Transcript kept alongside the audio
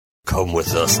Come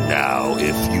with us now,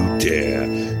 if you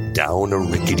dare, down a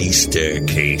rickety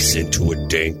staircase into a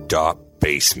dank, dark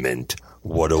basement.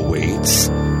 What awaits?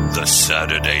 The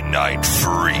Saturday Night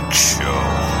Freak Show.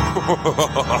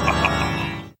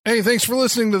 Hey, thanks for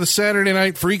listening to the Saturday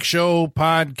Night Freak Show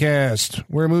podcast.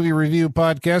 We're a movie review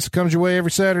podcast that comes your way every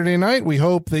Saturday night. We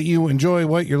hope that you enjoy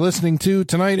what you're listening to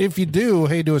tonight. If you do,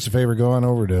 hey, do us a favor, go on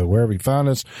over to wherever you found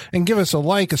us and give us a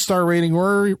like, a star rating,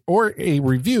 or a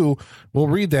review. We'll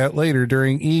read that later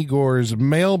during Igor's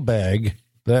mailbag,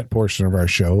 that portion of our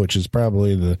show, which is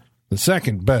probably the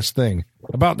second best thing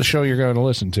about the show you're going to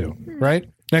listen to, right?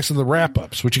 Next to the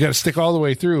wrap-ups, which you got to stick all the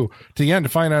way through to the end to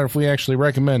find out if we actually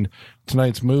recommend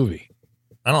tonight's movie.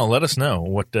 I don't know. Let us know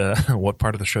what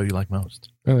part of the show you like most.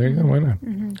 Oh, there you go. Why not?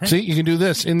 Mm-hmm. See, you can do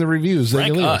this in the reviews.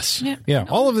 Rank that you leave us. Yeah,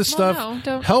 all of this stuff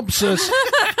helps us.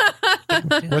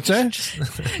 What's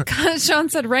that? Sean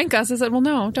said rank us. I said, well,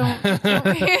 no, don't.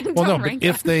 Well, no, but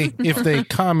if they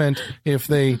comment, if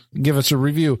they give us a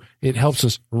review, it helps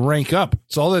us rank up.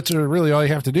 So that's really all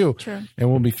you have to do. True. And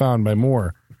we'll be found by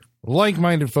more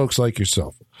like-minded folks like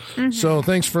yourself. Mm-hmm. So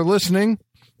thanks for listening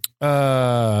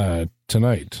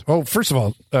tonight. Oh, first of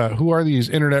all, who are these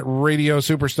internet radio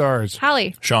superstars?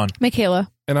 Holly. Sean. Michaela.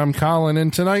 And I'm Colin.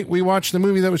 And tonight we watched the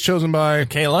movie that was chosen by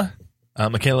Michaela.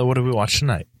 Michaela, what did we watch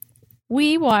tonight?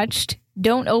 We watched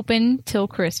Don't Open Till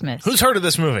Christmas. Who's heard of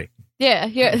this movie? Yeah.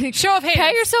 Show of hands.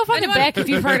 Pat yourself on the back if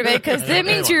you've heard of it, because that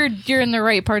means you're in the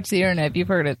right parts of the internet if you've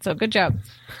heard it. So good job.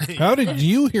 How did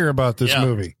you hear about this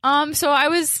movie? So I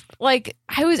was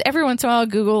every once in a while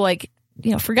Google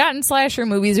forgotten slasher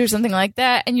movies or something like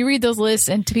that, and you read those lists,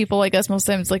 and to people like us, most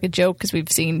times it's like a joke because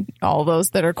we've seen all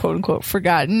those that are quote unquote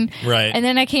forgotten. Right. And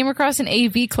then I came across an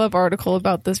AV Club article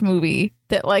about this movie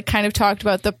that kind of talked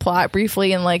about the plot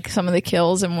briefly and some of the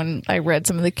kills. And when I read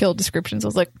some of the kill descriptions, I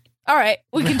was like, all right,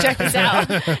 we can check this out.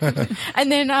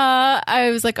 And then I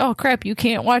was like, oh crap, you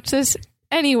can't watch this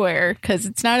anywhere because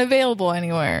it's not available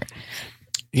anywhere.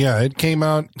 Yeah, it came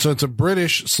out. So it's a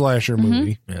British slasher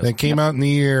movie that came out in the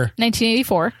year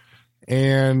 1984.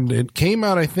 And it came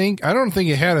out, I don't think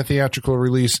it had a theatrical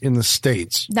release in the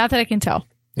States. Not that I can tell.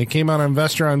 It came out on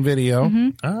Vestron Video.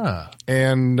 Mm-hmm.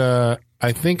 And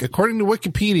I think, according to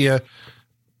Wikipedia,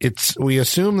 we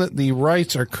assume that the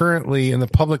rights are currently in the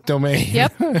public domain.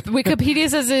 Yep. Wikipedia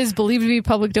says it is believed to be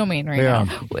public domain right now.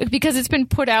 Because it's been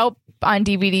put out on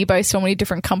DVD by so many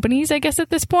different companies, I guess,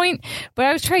 at this point. But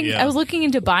I was looking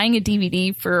into buying a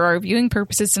DVD for our viewing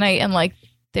purposes tonight, and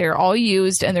they're all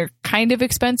used and they're kind of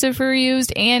expensive for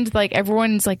used, and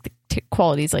everyone's the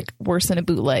quality is worse than a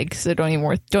bootleg, so don't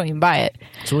even buy it.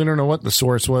 So we don't know what the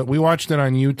source was. We watched it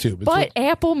on YouTube. But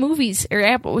Apple Movies or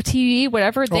Apple TV,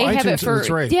 whatever, they have iTunes, it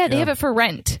for they have it for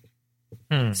rent.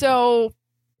 So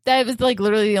that was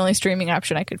literally the only streaming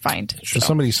option I could find. So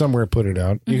somebody somewhere put it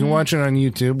out. You can watch it on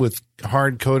YouTube with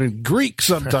hard-coded Greek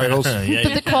subtitles. But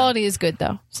the quality is good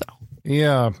though. So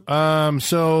yeah.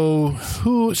 So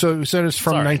you said it's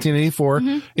from 1984.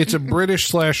 Mm-hmm. It's a British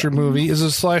slasher movie. Is it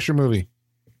a slasher movie?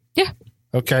 Yeah.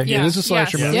 Okay. Yeah. It is a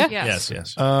slasher movie. Yeah.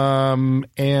 Yes.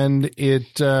 And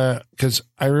it because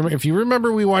I remember, if you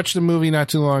remember, we watched a movie not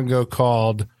too long ago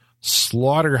called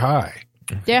Slaughter High.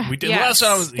 Yeah, we did. Yes,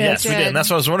 Well, we did. And that's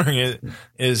what I was wondering.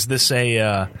 Is this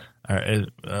when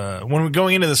we're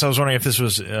going into this, I was wondering if this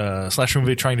was a slasher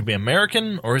movie trying to be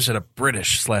American, or is it a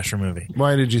British slasher movie?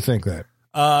 Why did you think that?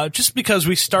 Just because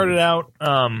we started out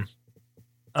in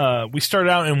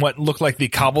what looked like the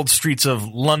cobbled streets of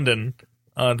London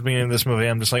at the beginning of this movie.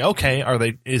 I'm just like,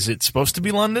 okay, is it supposed to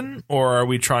be London, or are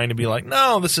we trying to be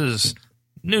no, this is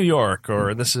New York,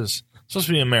 or this is supposed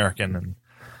to be American? And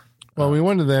well, we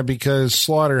went to that because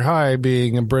Slaughter High,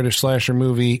 being a British slasher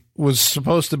movie, was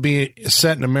supposed to be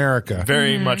set in America.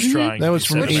 Very much trying. That was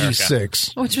from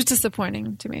 '86. Which was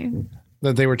disappointing to me.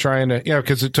 That they were trying to,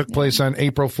 because it took place on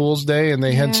April Fool's Day, and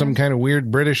they had some kind of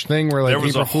weird British thing where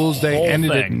April Fool's Day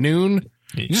ended at noon.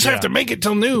 You just have to make it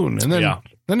till noon, and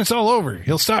then it's all over.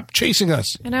 He'll stop chasing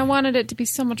us. And I wanted it to be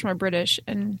so much more British,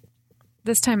 and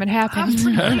this time it happened.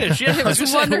 British, yeah. It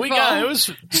was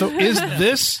wonderful. So is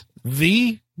this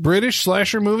the British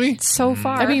slasher movie? So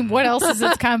far. I mean, what else is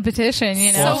its competition,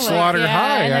 Well, Slaughter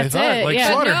High, I thought.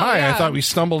 Slaughter High, I thought we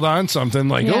stumbled on something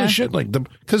holy shit,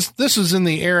 because this was in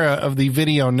the era of the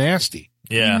video nasty.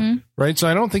 Yeah. Mm-hmm. Right? So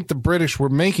I don't think the British were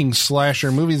making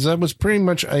slasher movies. That was pretty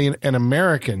much an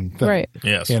American thing. Right.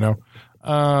 Yes.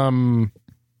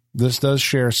 This does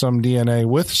share some DNA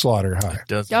with Slaughter High. It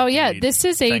does. Oh, yeah. This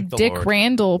is a Dick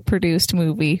Randall produced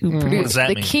movie who produced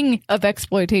the king of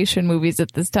exploitation movies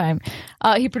at this time.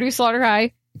 He produced Slaughter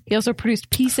High. He also produced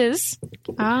Pieces.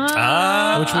 Which we've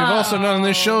also done on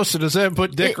this show. So does that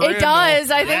put Dick Randall It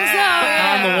does. I think so.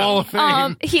 on the wall of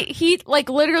Fame. He like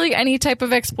literally any type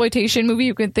of exploitation movie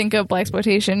you could think of,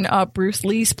 blaxploitation, Bruce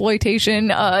Lee exploitation,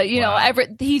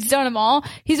 he's done them all.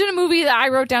 He's done a movie that I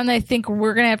wrote down that I think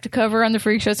we're gonna have to cover on the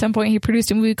Freak Show at some point. He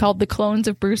produced a movie called The Clones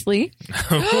of Bruce Lee.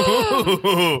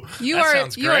 You are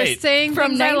saying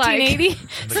from 1980.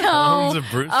 The Clones of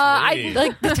Bruce Lee. I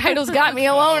like the title's got me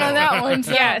alone on that one.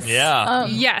 So. Yes. Yeah.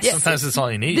 Yes. Sometimes that's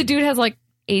all you need. The dude has like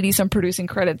 80-some producing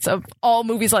credits of all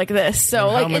movies like this. So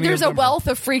like there's a wealth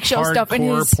of Freak Show stuff in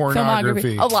his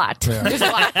filmography. A lot. Yeah. There's a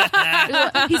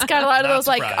lot. He's got a lot of those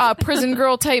like prison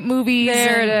girl type movies.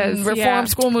 There it is. Reform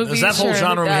school movies. That whole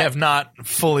genre we have not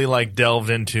fully like delved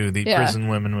into, the prison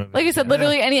women movies. Like I said,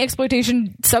 literally any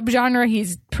exploitation subgenre,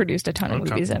 he's produced a ton of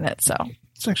movies in it. So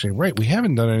that's actually right. We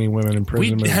haven't done any women in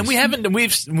prison movies. We haven't.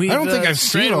 We've I don't think I've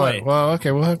seen it. Well,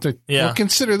 okay, we'll have to. Yeah. We'll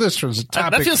consider this as a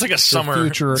topic. That feels like a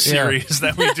summer series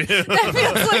that we do. That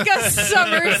feels like a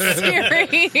summer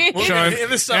series. Sean,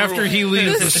 after he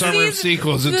leaves the summer of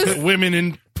sequels, it's women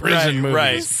in prison movies.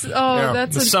 Right.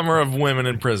 That's the summer of women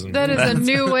in prison. That is a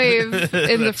new wave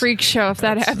in the Freak Show if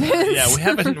that happens. Yeah, we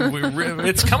haven't.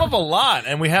 It's come up a lot,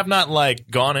 and we have not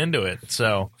like gone into it.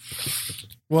 So.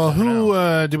 Well, who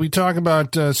did we talk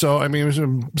about?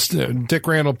 Dick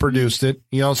Randall produced it.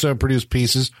 He also produced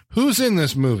Pieces. Who's in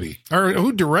this movie? Or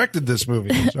who directed this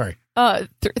movie? Sorry.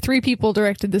 3 people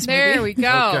directed this movie. There we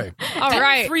go. Okay. All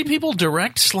right. 3 people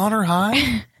direct Slaughter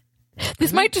High?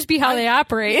 This might just be how they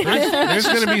operate. There's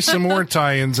going to be some more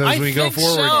tie-ins as we go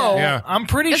forward. So. Yeah. I'm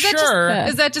pretty sure.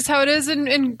 Is that just how it is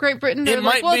in Great Britain? They're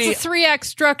might be. It's a 3-act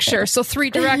structure, so 3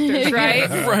 directors, right?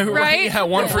 Right? Yeah,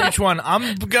 1 for each one.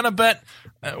 I'm going to bet.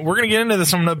 We're going to get into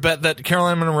this. I'm going to bet that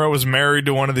Caroline Munro was married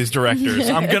to one of these directors.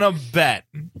 I'm going to bet.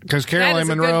 Because Caroline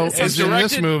Munro is in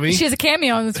this movie. She has a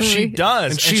cameo in this movie. She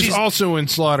does. And she's also in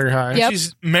Slaughter High. Yep.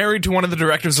 She's married to one of the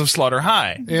directors of Slaughter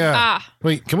High. Yeah.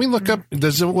 Wait, can we look up?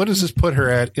 What does this put her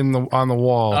at on the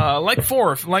wall? Like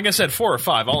 4. Like I said, 4 or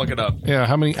 5. I'll look it up. Yeah.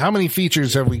 How many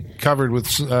features have we covered with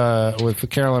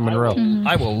Caroline Munro?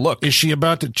 I will look. Is she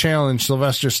about to challenge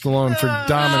Sylvester Stallone for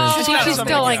dominance? She's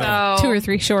still like 2 or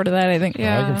 3 short of that, I think.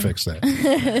 Yeah. I can fix that.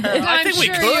 I think we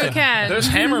sure could. You can. There's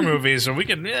Hammer movies, and we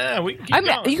can. Yeah, we can keep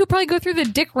going. You could probably go through the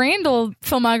Dick Randall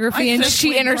filmography, and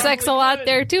she intersects a lot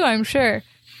there too. I'm sure.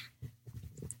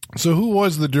 So, who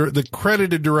was the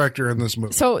credited director in this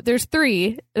movie? So, there's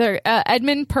 3. There,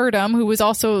 Edmund Purdom, who was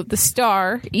also the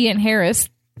star, Ian Harris.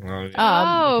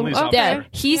 Okay.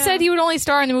 He said he would only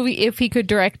star in the movie if he could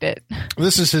direct it.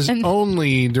 This is his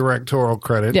only directorial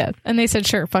credit. Yeah, and they said,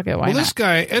 sure, fuck it, why not? This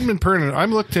guy, Edmund Purdom, I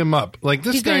looked him up. Like,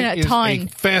 this guy is a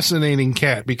fascinating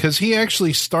cat because he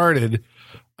actually started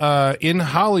in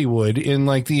Hollywood in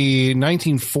like the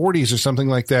 1940s or something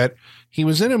like that. He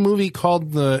was in a movie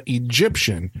called The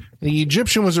Egyptian. The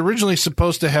Egyptian was originally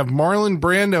supposed to have Marlon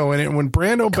Brando in it. And when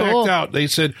Brando backed out, they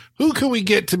said, who can we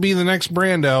get to be the next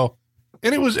Brando?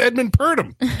 And it was Edmund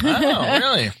Purdom. Oh,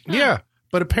 really? Yeah.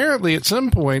 But apparently at some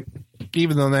point,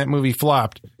 even though that movie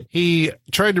flopped, he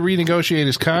tried to renegotiate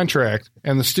his contract,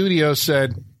 and the studio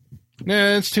said,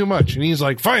 nah, it's too much. And he's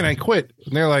like, fine, I quit.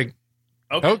 And they're like,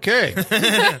 okay.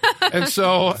 And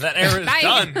so that era is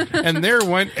done. And there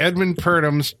went Edmund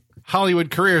Purdom's Hollywood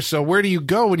career. So where do you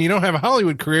go when you don't have a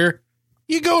Hollywood career?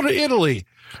 You go to Italy.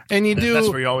 And you do That's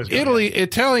where you always go,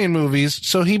 Italian movies.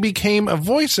 So he became a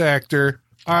voice actor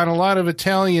on a lot of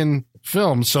Italian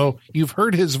films. So you've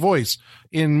heard his voice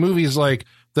in movies like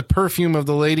The Perfume of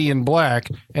the Lady in Black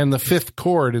and The Fifth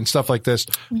Chord and stuff like this.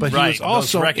 But he was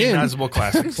also those recognizable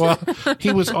classics. Well,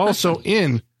 he was also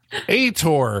in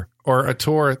Ator,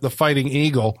 The Fighting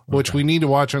Eagle, which we need to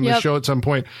watch on the show at some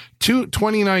point.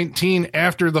 2019,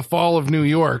 After the Fall of New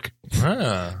York. All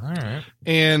right.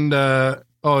 And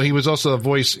he was also a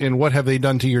voice in What Have They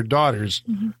Done to Your Daughters,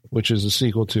 which is a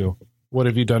sequel to What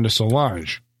Have You Done to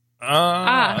Solange?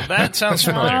 That sounds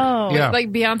familiar. Yeah.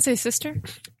 Like Beyonce's sister?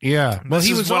 Yeah. Well,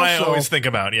 He was what I always think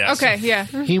about, yes. Okay, yeah.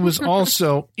 He was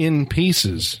also in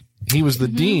Pieces. He was the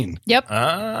dean. Yep.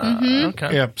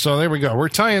 Okay. Yep. So there we go. We're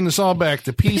tying this all back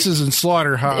to Pieces and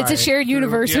Slaughter High. It's a shared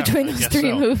universe between those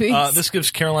 3 movies. This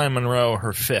gives Caroline Munro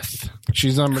her 5th.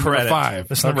 She's number 5.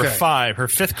 That's number 5. Her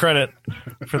 5th credit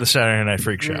for the Saturday Night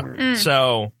Freak Show.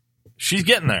 So she's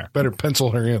getting there. Better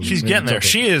pencil her in. She's getting there. Okay.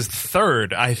 She is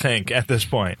 3rd, I think, at this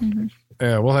point.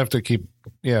 Yeah, we'll have to keep.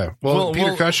 Yeah, well,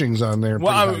 Peter Cushing's on there.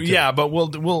 Well, yeah, but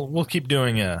we'll keep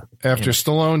doing after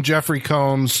Stallone, Jeffrey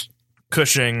Combs,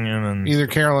 Cushing, and then either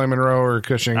Caroline Munro or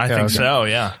Cushing. I think so.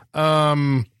 Yeah.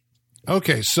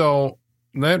 Okay, so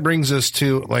that brings us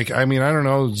to I don't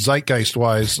know, zeitgeist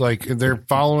wise, they're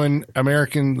following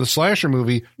the slasher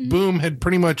movie. Boom had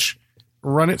pretty much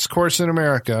run its course in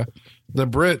America. the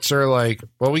Brits are like,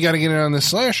 well, we got to get in on this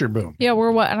slasher boom. Yeah, we're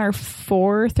on our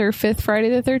 4th or 5th Friday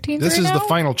the 13th. This right is now? the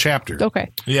final chapter.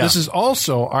 Okay. Yeah. This is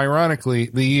also, ironically,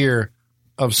 the year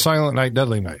of Silent Night,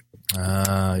 Deadly Night.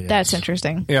 Yes. That's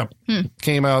interesting. Yep.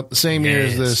 Came out the same year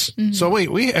as this. Mm-hmm. So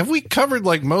wait, we covered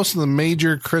like most of the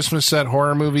major Christmas set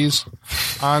horror movies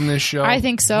on this show? I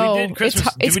think so. We did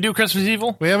Christmas. Did we do Christmas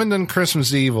Evil? We haven't done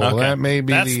Christmas Evil. Okay. That may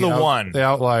be That's the one. the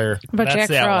outlier. But That's Jack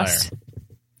the outlier. Frost.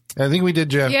 I think we did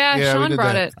Jeff. Yeah, we Sean did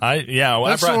brought that. it.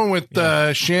 That's the one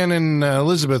with Shannon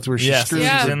Elizabeth where she Yes, screws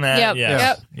she's her. in that. Yep. Yes.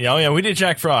 Yep. Yeah, oh yeah, we did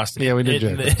Jack Frost. Yeah, we did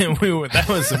Jack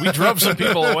we drove some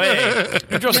people away.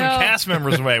 We drove some No. cast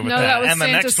members away with No, that. that was And the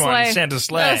Santa's next sleigh. one, Santa's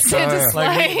Sleigh. That's Santa's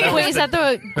Like, sleigh. Wait, is that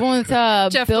the one with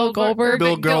Jeff Bill Goldberg. Goldberg?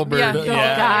 Bill Goldberg. Yeah. Oh,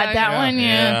 God, that one,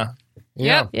 yeah.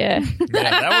 Yeah. Yeah.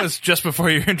 Yeah, that was just before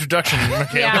your introduction,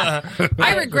 Michaela.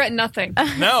 I regret nothing.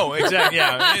 No, exactly.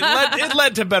 Yeah, it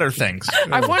led to better things.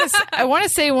 I want to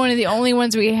say one of the only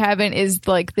ones we haven't is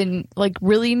like the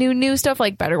really new stuff,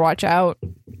 like Better Watch Out.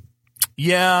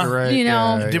 Yeah, Right. You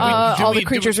know, yeah, Did we- all did the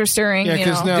creatures are stirring. Yeah, you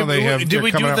because know. now they have. Did they're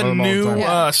we do coming out the with them all new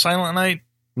time. Silent Night?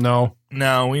 No.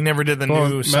 No, we never did the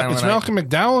new Silent is Night. Malcolm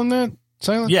McDowell in that?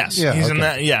 Silent? Yes, Yeah, he's in okay.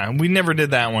 that. Yeah, we never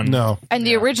did that one. No. And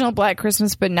the original Black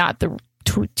Christmas, but not the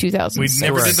 2006. We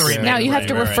never did the Correct. remake. Now you have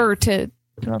to Right. refer to.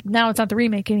 Well, now it's not the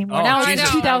remake anymore. Oh, now I it's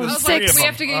know. 2006. We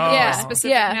have to get Oh. more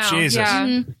specific Yeah. now. Jesus. Yeah.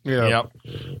 Mhm. Yeah. Yep.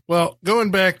 Well,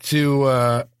 going back to,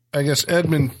 I guess,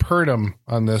 Edmund Purdom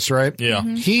on this, right? Yeah.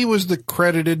 He was the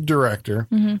credited director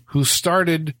who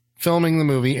started filming the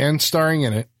movie and starring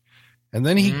in it, and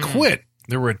then he quit.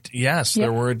 There were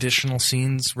there were additional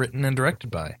scenes written and directed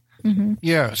by.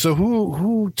 Yeah. So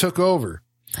who took over?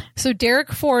 So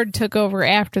Derek Ford took over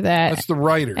after that. That's the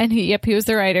writer. And he was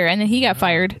the writer, and then he got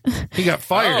fired. He got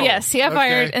fired. Yes, he got Okay.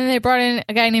 fired, and then they brought in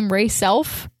a guy named Ray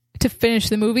Self to finish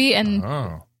the movie, and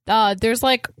Oh. there's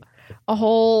like a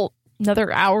whole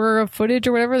another hour of footage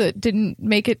or whatever that didn't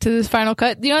make it to this final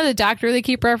cut. You know the doctor they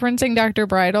keep referencing, Dr.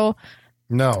 Bridle?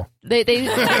 No. They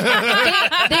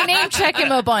name check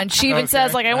him a bunch. She even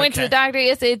says like I went to the doctor.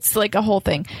 It's like a whole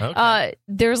thing. Okay.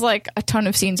 There's like a ton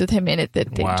of scenes with him in it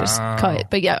that they just Wow. cut.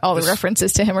 But yeah, all the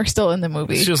references to him are still in the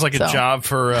movie. This feels like So, a job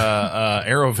for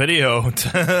Arrow Video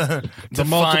to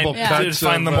multiple find,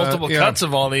 find the of, multiple yeah. cuts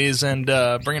of all these and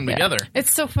bring them together.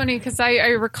 It's so funny because I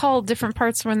recall different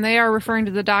parts when they are referring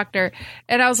to the doctor,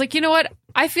 and I was like, you know what?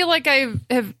 I feel like I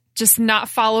have just not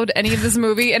followed any of this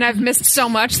movie, and I've missed so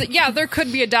much that there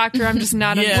could be a doctor. I'm just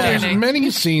not Yeah. There's understanding.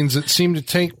 many scenes that seem to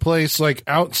take place like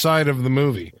outside of the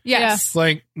movie. Yes.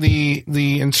 Like the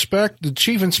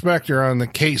chief inspector on the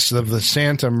case of the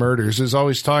Santa murders is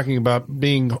always talking about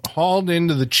being hauled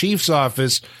into the chief's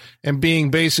office and being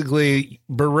basically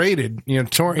berated,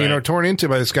 torn into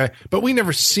by this guy, but we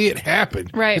never see it happen.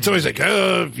 Right. It's always like,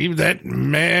 oh, that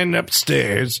man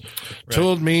upstairs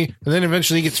told me, and then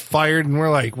eventually he gets fired, and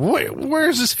we're like, where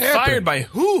is this happening? Fired by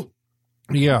who?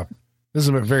 Yeah, this is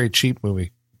a very cheap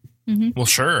movie. Well,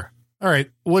 sure. All right,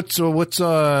 so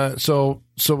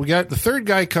we got the third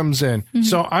guy comes in.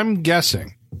 So I'm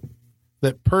guessing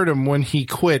that Purdom, when he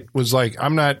quit, was like,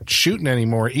 I'm not shooting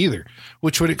anymore either,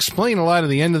 which would explain a lot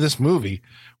of the end of this movie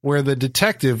where the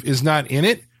detective is not in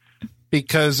it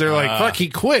because they're like, fuck, he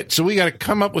quit. So we got to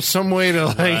come up with some way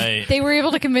to Right. they were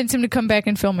able to convince him to come back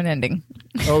and film an ending.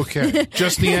 okay,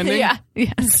 just the ending. Yeah.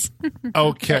 Yes.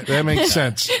 Okay, that makes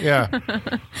sense. Yeah.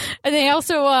 And they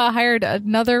also hired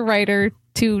another writer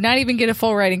to not even get a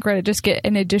full writing credit, just get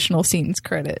an additional scenes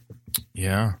credit.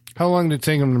 Yeah. How long did it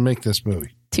take him to make this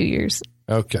movie? 2 years.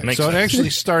 Okay. Makes So it sense. actually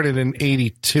started in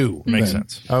 82. Makes then.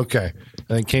 sense. Okay.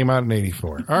 And it came out in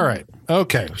 84. All right.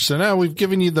 Okay. So now we've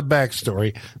given you the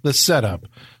backstory, the setup.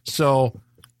 So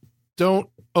don't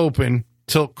open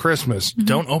till Christmas.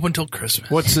 Don't open till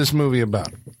Christmas. What's this movie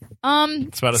about?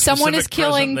 It's about a Someone specific is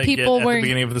killing present they people get at wearing- the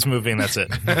beginning of this movie, and that's it.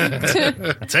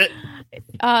 That's it.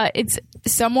 It's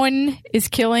someone is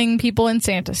killing people in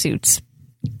Santa suits.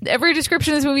 Every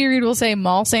description of this movie you read will say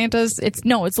mall Santas. It's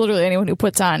literally anyone who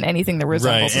puts on anything that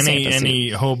resembles a Santa suit. Any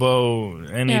hobo,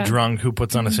 any Yeah. drunk who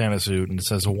puts on a Santa suit and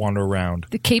says wander around.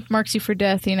 The cape marks you for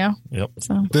death, Yep.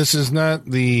 So This is not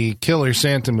the Killer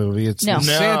Santa movie. It's No. the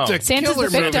No. Santa Santa's Killer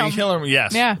the victim. movie. Killer,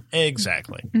 yes. Yeah.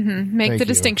 Exactly. Make Thank the you.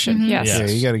 distinction. Yes. Yeah.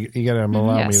 Yeah, you gotta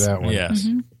allow Yes. me that one. Yes.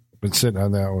 Been sitting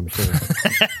on that one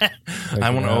for. I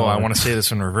want to say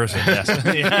this in reverse. Yes.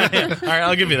 Yeah. All right,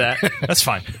 I'll give you that. That's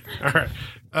fine. All right.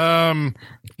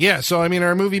 Yeah, so I mean,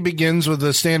 our movie begins with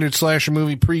the standard slasher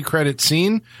movie pre-credit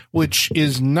scene, which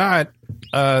is not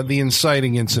the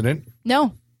inciting incident.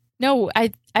 no, No,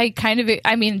 I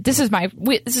mean, this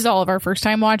is all of our first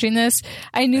time watching this.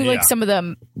 I knew like some of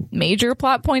the major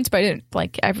plot points, but I didn't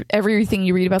like everything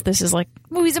you read about this is like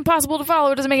movie's impossible to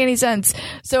follow. It doesn't make any sense.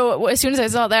 So as soon as I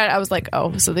saw that, I was like,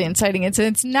 oh, so the inciting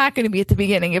incident's not going to be at the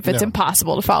beginning if it's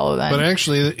impossible to follow then. But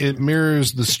actually, it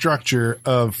mirrors the structure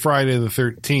of Friday the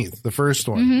 13th, the first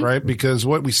one, right? Because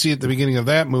what we see at the beginning of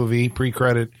that movie,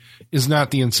 pre-credit, is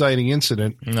not the inciting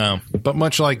incident. No. But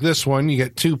much like this one, you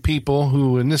get two people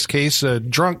who, in this case, a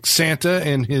drunk Santa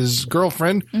and his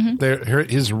girlfriend,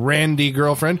 his randy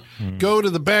girlfriend, go to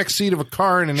the back seat of a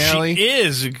car in an alley. She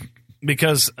is,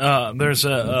 because there's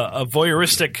a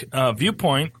voyeuristic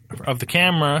viewpoint of the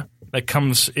camera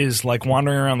that is like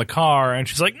wandering around the car, and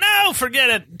she's like, no, forget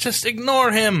it. Just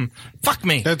ignore him. Fuck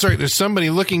me. That's right. There's somebody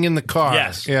looking in the car.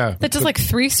 Yes. Yeah. That does like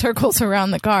 3 circles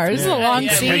around the car. This is a long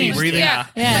Yeah, scene. Heavy breathing.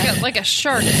 Yeah. Like a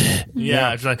shark.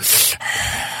 Yeah. It's like,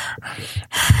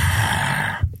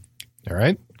 All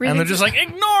right. and they're just like,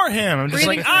 ignore him. I'm just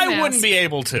Breathing like, through the I mask. wouldn't be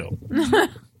able to.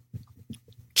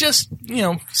 Just,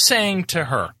 saying to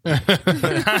her. Like,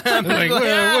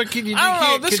 well, what can you do? I don't know.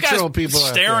 Can't This control guy's people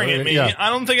out staring there. at me. Yeah. I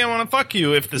don't think I want to fuck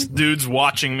you if this dude's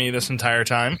watching me this entire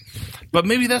time. But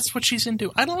maybe that's what she's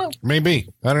into. I don't know. Maybe.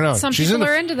 I don't know. Some She's people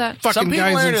into are into that. fucking Some people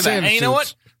guys are in into that. Santa And you know what?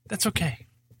 suits. That's okay.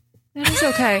 It is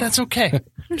okay. That's okay.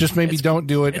 Just maybe don't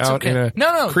do it It's out okay. in a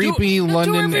No, creepy do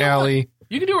London whatever you alley. want.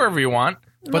 You can do whatever you want.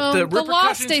 But Well, the the law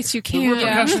repercussions, states you the can't.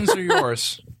 repercussions are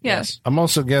yours. Yes. I'm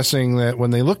also guessing that when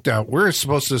they looked out, we're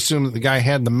supposed to assume that the guy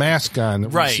had the mask on that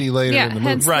we Right. see later Yeah, in the movie.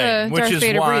 hence Right, the which Darth is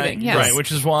Vader why. breathing. Yes. Right,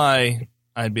 which is why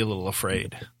I'd be a little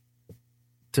afraid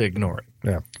to ignore it.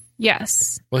 Yeah.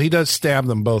 Yes. Well, he does stab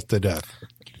them both to death.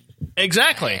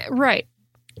 Exactly. Right.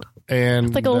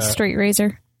 And Like a little straight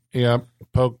razor. yeah,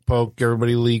 poke,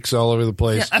 everybody leaks all over the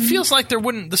place. Yeah, it feels like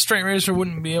the straight razor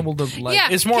wouldn't be able to like. Yeah.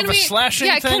 It's more can of a slashing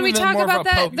Yeah, thing can we than talk more about of a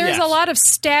that? poke. There's Yes. a lot of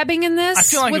stabbing in this I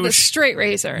feel like with it was- a straight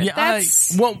razor. Yeah,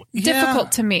 That's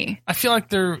difficult to me. I feel like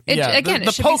they're Again, the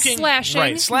it should be poking, slashing,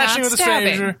 right? Slashing not with a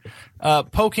straight stabbing. razor.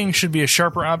 Poking should be a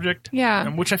sharper object. Yeah.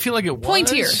 which I feel like it was.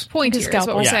 Pointier is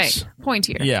what we're Yes. saying.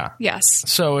 Pointier. Yeah. Yes.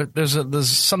 So there's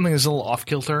something that's a little off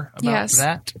kilter about Yes.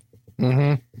 that.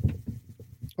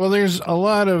 Well, there's a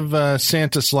lot of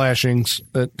Santa slashings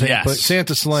that take Yes. place,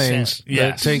 Santa slayings Santa-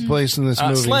 yes. that take place in this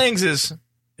movie. Slangs is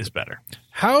better.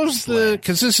 How's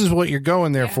because this is what you're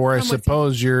going there for, I I'm with you.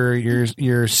 suppose.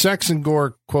 Your sex and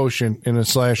gore quotient in a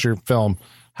slasher film.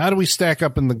 How do we stack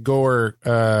up in the gore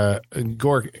area?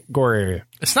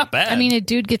 It's not bad. I mean, a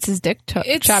dude gets his dick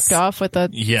It's- chopped off with a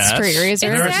Yes. straight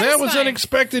razor. It's That was satisfying.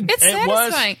 unexpected. It's It was-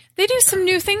 satisfying. They do some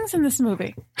new things in this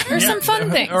movie. There's some fun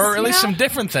things. or at least you know? some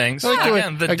different things. Like the way-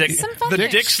 Again, the like dick, some fun the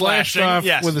things. dick Slashed slashing off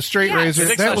yes. with a straight Yes. razor. The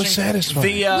dick That was slashing.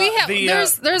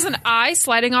 satisfying. There's an eye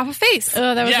sliding off a face.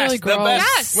 Oh, that was yes, really the gross.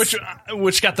 best, Yes.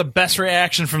 which got the best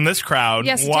reaction from this crowd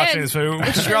Yes, it watching did. this movie.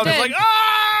 It You're sure all just did. like,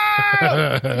 ah!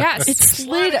 Yes. It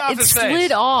slid. off It his slid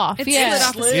face. off. It yeah.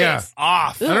 slid off his Yeah. face.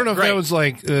 off. I don't know if Great. that was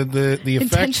like the effect.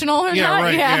 Intentional or yeah, not?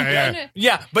 Right. Yeah. Yeah.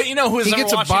 Yeah, but you know who is He ever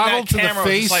gets a watching bottle that to the camera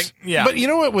was face. just like, yeah. But you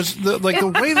know what was the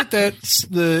way that's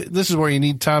this is where you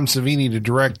need Tom Savini to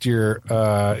direct your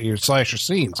slasher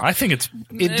scenes. I think it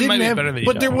It might didn't be have, better than you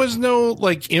but there don't. was no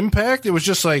like impact. It was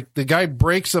just like the guy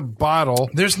breaks a bottle.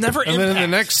 There's never And then in the impact.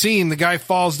 next scene, the guy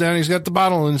falls down. He's got the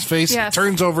bottle in his face. Yes.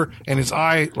 Turns over, and his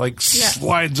eye like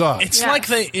slides off. It's Yes.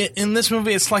 like in this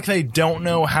movie, it's like they don't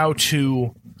know how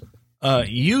to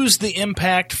use the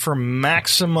impact for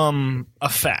maximum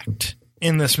effect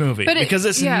in this movie But because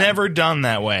it's yeah. never done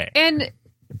that way. And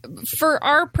for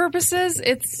our purposes,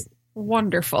 it's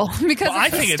wonderful because Well, I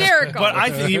it's think hysterical. but I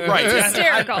think you're right. It's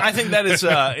hysterical. I think that is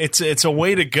it's a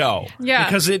way to go. Yeah.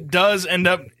 because it does end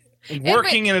up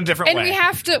working in a different and way.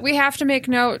 we have to make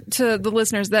note to the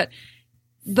listeners that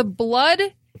the blood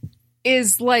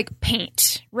is like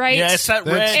paint, right? yeah, it's that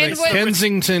That's red. And like what-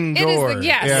 Kensington It is gore. the-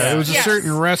 yes, yeah, it was yes. a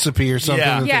certain recipe or something.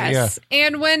 Yeah. that Yes.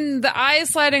 And when the eye is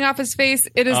sliding off his face,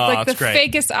 it is like the it's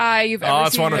great. fakest eye you've Oh, ever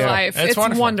it's seen in your wonderful. life. It's It's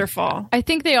wonderful. wonderful. I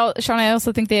think Sean, I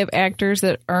also think they have actors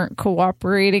that aren't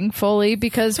cooperating fully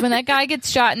because when that guy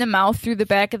gets shot in the mouth through the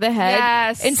back of the head,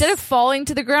 Yes. instead of falling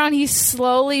to the ground, he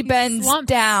slowly bends slumps.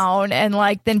 down and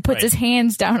like then puts Right. his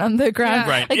hands down on the ground.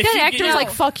 Yeah. Right. Like If that you actor's get- like,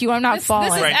 fuck you, I'm not This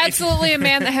falling. is Right. absolutely a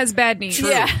man that has bad knees.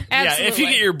 Yeah. Absolutely. Yeah, if you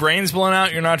get your brains blown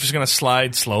out, you're not just going to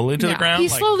slide slowly to the No. ground. He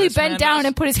like slowly this man bent down does.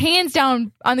 and put his hands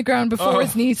down on the ground before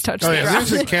his knees touched Oh the yeah, ground.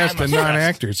 there's a cast of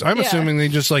non-actors. I'm Yeah. assuming they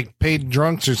just like paid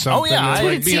drunks or something. yeah, to, I-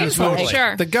 like, it be in seems this movie. like.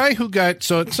 Sure. The guy who got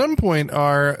so at some point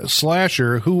our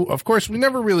slasher, who of course we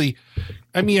never really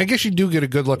I mean, I guess you do get a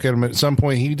good look at him at some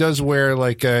point. He does wear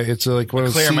like it's like one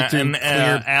of those see-through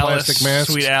clear plastic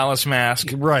masks. Sweet Alice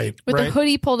mask. Right. With the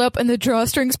hoodie pulled up and the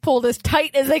drawstrings pulled as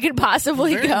tight as they could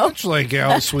possibly Very go. much like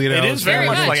Alice, Sweet Alice. It is very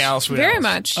much like Alice, Sweet Very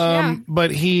Alice. much.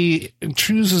 But he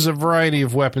chooses a variety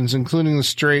of weapons, including the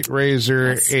straight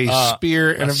razor, a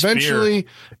spear, and eventually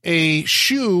a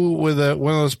shoe with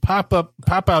one of those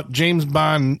pop-out James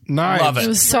Bond knives. Love it. It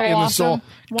was so in the awesome. soul.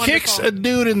 Kicks a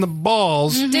dude in the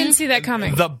balls. Didn't see that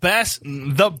coming. The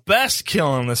best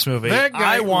kill in this movie. That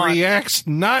guy reacts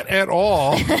not at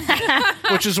all,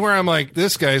 which is where I'm like,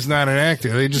 this guy's not an actor.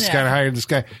 They just kind of hired this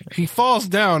guy. He falls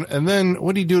down, and then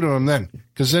what do you do to him then?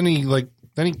 Because then he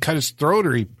cut his throat,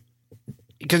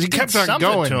 because he kept on something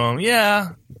going to him. Yeah.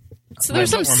 So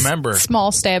there's I some don't remember.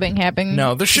 small stabbing happening.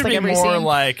 No, there should just be like every more scene.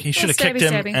 like he should have kicked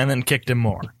him stabby. and then kicked him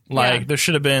more. Like Yeah. there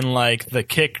should have been like the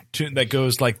kick that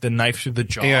goes like the knife through the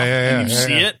jaw. Yeah. And you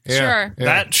see it. Yeah, Sure. yeah,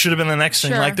 That should have been the next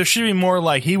thing. Sure. Like there should be more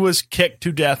like he was kicked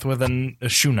to death with a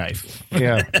shoe knife.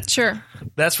 yeah. Sure.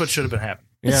 That's what should have been happening.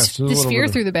 Yeah, The it's a little sphere bit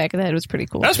of- through the back of the head was pretty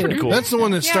cool. That's too. pretty cool. That's the one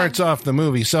that Yeah. starts off the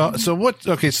movie. So what?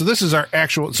 Okay, so this is our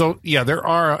actual. So yeah, there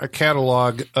are a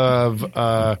catalog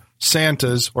of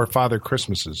Santas or Father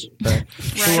Christmases who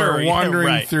Sure, are yeah, wandering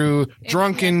right. through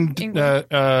drunken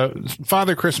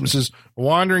Father Christmases,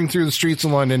 wandering through the streets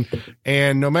of London,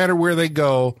 and no matter where they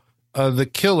go, the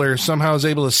killer somehow is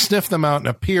able to sniff them out and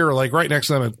appear like right next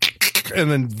to them, and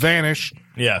then vanish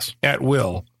Yes. at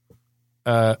will,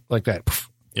 like that.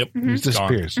 Yep. He just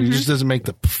disappears. He just doesn't make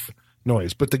the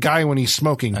noise. But the guy, when he's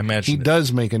smoking, I imagine he it.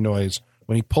 does make a noise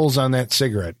when he pulls on that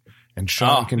cigarette. And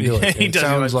Sean Oh, can do it. he It does.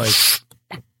 sounds like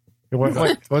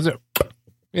what was it?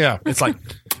 Yeah, It's like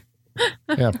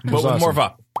yeah. It but was with awesome. more of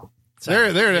a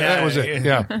There, that Yeah, was it.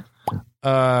 Yeah,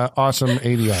 awesome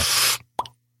ADR.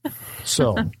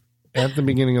 So, at the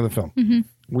beginning of the film,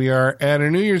 we are at a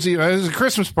New Year's Eve. It's a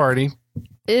Christmas party.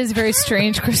 It is a very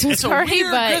strange Christmas it's a party,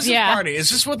 weird but Christmas yeah. party. Is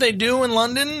this what they do in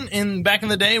London back in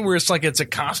the day where it's like it's a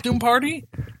costume party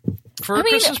for a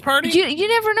Christmas party? You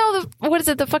never know. What is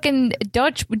it? The fucking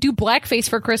Dutch do blackface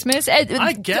for Christmas.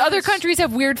 I guess. Other countries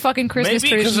have weird fucking Christmas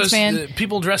Maybe because traditions, man.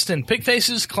 people dressed in pig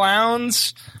faces,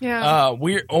 clowns, Yeah.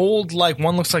 weird old like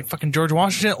one looks like fucking George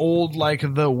Washington, old like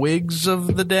the wigs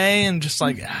of the day, and just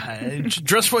like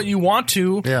dress what you want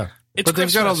to. Yeah. It's But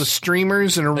they've got all the Christmas.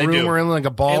 streamers in a They room do. or in like a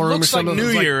ballroom It looks or like something.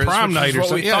 New It's Year's, prom which is night or what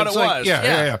something. we Yeah, thought it's it like, was.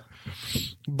 yeah.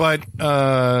 But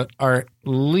our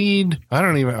lead, I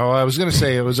don't even. Oh, I was going to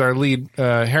say it was our lead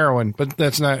heroine, but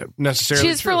that's not necessarily.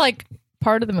 She's true. for like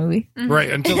part of the movie. right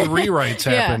until the rewrites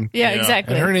happen. Yeah, Yeah.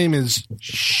 exactly. And her name is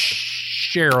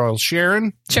Sharon.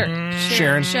 Sure.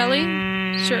 Sharon. Shelley?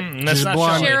 Sure. That's She's not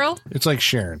blonde. Shelley. Cheryl? It's like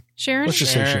Sharon. Sharon? Let's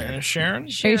just say Sharon. Sharon.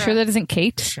 Are you sure that isn't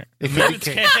Kate? It could be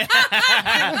Kate.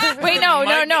 Wait, no.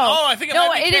 Oh, I think it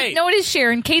might be it Kate. is. No, it is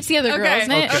Sharon. Kate's the other girl, Okay.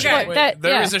 isn't it? Okay. But that,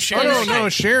 There yeah. is a Oh Sharon. no,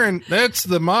 Sharon. That's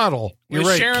the model. You're Was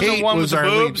right. Sharon the Kate one with was the our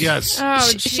boobs? lead. Yes. Oh,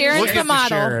 Sharon's Look the at the model.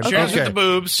 Sharon. Sharon's Okay. with the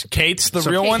boobs. Kate's the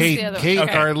So real one. Kate, The other one. Kate,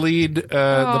 Okay. our lead, the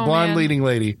Oh, blonde man. leading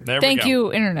lady. There we Thank go.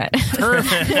 you, Internet. Her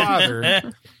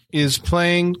father is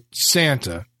playing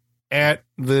Santa at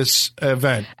this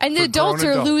event. And the adults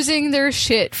are losing their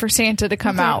shit for Santa to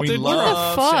come out. We What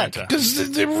love the fuck? Santa.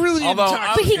 Because they're really Although,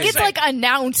 intoxicated. But he Okay, gets say- like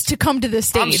announced to come to the I'm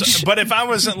stage. so- but if I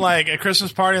wasn't like a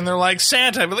Christmas party and they're like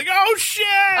Santa, I'd be like, oh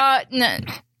shit! No.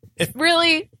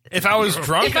 Really? If I was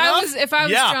drunk If I enough, was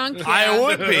yeah, drunk, I yeah.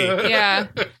 would be. Yeah.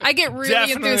 I get really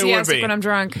Definitely would enthusiastic be. when I'm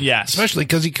drunk. Yes. Especially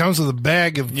because he comes with a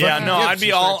bag of Yeah, fucking no, gifts I'd be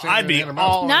and all starts handing them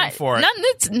out. Not for it. Not in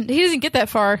this, he doesn't get that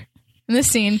far in this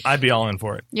scene. I'd be all in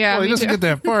for it. Yeah, Well, he me doesn't too. get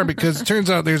that far because it turns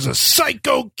out there's a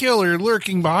psycho killer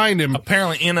lurking behind him.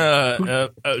 Apparently, in a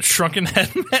shrunken head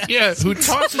mask. Yeah, who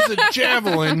tosses a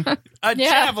javelin. A Yeah.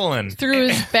 javelin. Through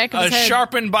his back of A his head.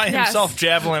 sharpened by Yes. himself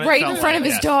javelin. it Right in felt front like, of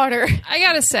his yes. daughter. I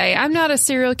gotta say, I'm not a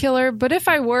serial killer, but if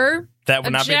I were, That would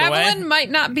a not be the javelin way. might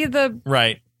not be the.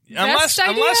 Right. Unless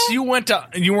idea?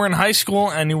 you were in high school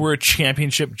and you were a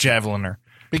championship javeliner.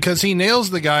 Because he nails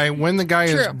the guy when the guy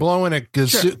is True. blowing a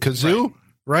kazoo,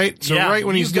 right? So yeah, right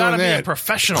when he's you've doing gotta be a that,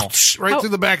 professional. right through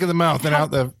the back of the mouth and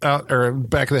out or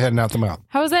back of the head and out the mouth.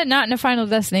 How is that not in a Final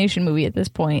Destination movie at this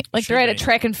point? Like they're at a be.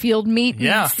 track and field meet. And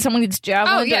Yeah. someone gets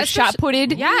javelin. Oh, yeah, they're shot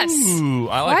putted. Yes. Ooh,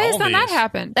 I like Why all has that these. not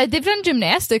happened? They've done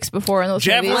gymnastics before in those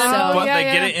Javelin, movies. So. but yeah, they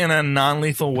yeah. get it in a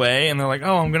non-lethal way, and they're like,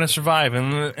 "Oh, I'm going to survive,"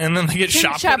 and then they get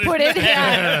shot putted.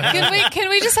 Yeah. Can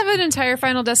we just have an entire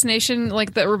Final Destination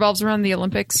like that revolves around the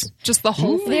Olympics? Just the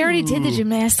whole thing. They already did the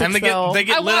gymnastics. And they though.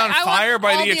 get lit on fire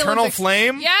by the eternal Olympics.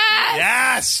 flame. Yes.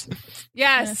 Yes.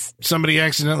 Yes. Somebody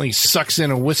accidentally sucks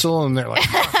in a whistle and they're like,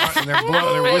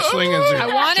 they're whistling as they're I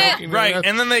want it. choking to Right, death.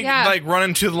 and then they like run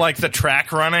into like the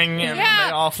track running, and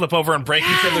they all flip over and break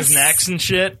each other's necks and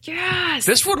shit. Yes.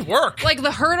 This would work. Like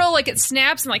the hurdle, like it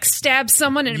snaps and like stabs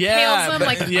someone and impales them.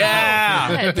 Like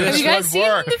Have this you guys would seen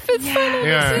work. the Fifth Final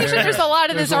Destination? There's a lot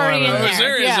of this already in Oh, there. is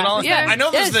there? Is it all? I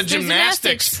know there's the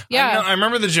gymnastics. Yeah. I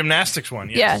remember the gymnastics one.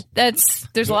 Yes. Yeah,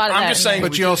 there's a lot of that. I'm just saying.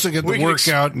 But you also get the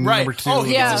workout in number 2. Oh,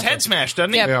 he Yeah. gets his head smashed,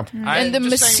 doesn't he? Yep. And the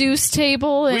masseuse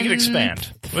table. We could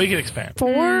expand.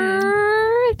 4,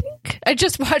 I think. I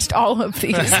just watched all of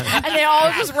these, and they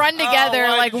all just run together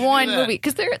why'd like you do one that? movie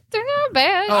because they're not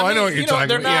bad. Oh, I know what you're talking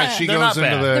they're about. not- She they're goes not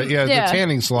into bad. the the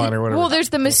tanning salon or whatever. Well, there's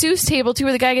the masseuse table too,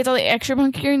 where the guy gets all the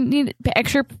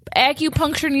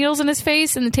acupuncture needles in his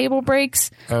face, and the table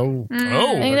breaks, oh, Oh,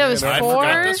 I think that was I 4.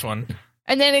 forgot this one.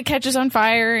 and then it catches on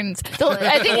fire. And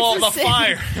I think Well, it's the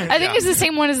fire. I think it's the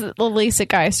same one as the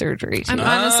LASIK eye surgery. Too. I'm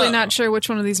honestly not sure which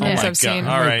one of these Oh movies my I've seen.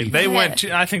 God. All right, they Yeah. went.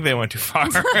 I think they went too far.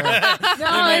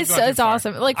 No, it's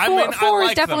awesome. Like I 4, mean, I 4 is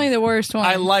like definitely them. the worst one.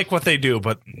 I like what they do,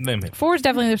 but they made 4 is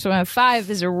definitely the worst one. 5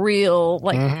 is a real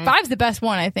 5's the best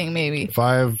one, I think. Maybe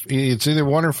 5. It's either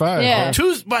 1 or 5. Yeah.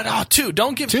 two's, but two.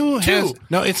 Don't give 2 has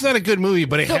no. It's not a good movie,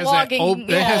 but it The has logging,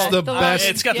 that. It has the the best.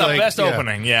 It's got like, the best yeah.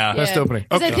 opening. Yeah. Best opening.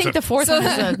 'Cause Okay, I think so- the 4th one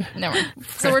is a never mind.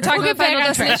 So we're talking We'll about get back Final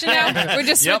on track. Destination now. We're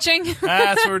just Yep. switching.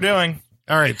 That's what we're doing.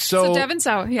 all right. So Devin's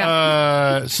out.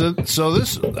 Yeah. So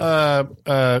this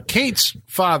Kate's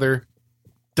father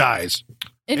dies,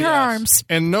 in her arms.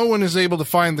 and no one is able to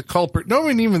find the culprit. No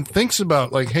one even thinks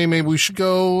about like, hey, maybe we should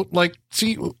go like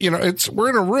see. We're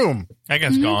in a room. That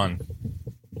guy's gone.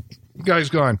 Guy's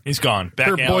gone. He's gone. Back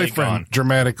Her alley boyfriend gone.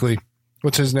 dramatically.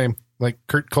 What's his name? Like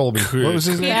Kurt Colby. What was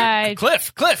his name? Yeah,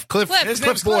 Cliff. Cliff His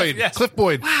name's Boyd. yes. Cliff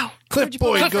Boyd. Wow. Cliff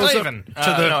Boyd Cliff goes Clavin. up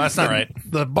to the No, that's not right.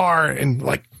 the bar and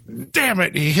like, damn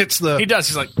it, he hits the He does.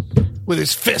 He's like, with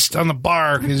his fist on the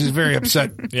bar because he's very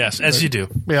upset. yes, as you do.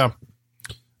 Yeah.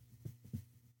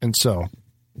 And so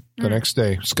the next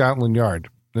day, Scotland Yard,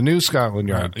 the new Scotland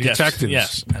Yard, Yes, detectives,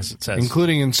 yes, as it says.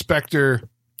 including Inspector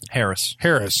Harris.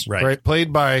 Harris, Right. right,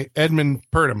 played by Edmund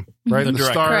Purdom, right, The the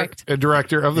director. star Correct.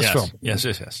 director of this Yes. film.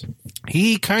 Yes.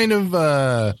 He kind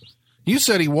of, you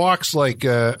said he walks like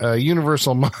a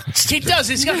Universal monster. He does.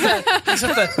 He's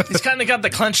kind of got the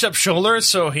clenched up shoulders,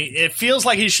 so it feels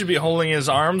like he should be holding his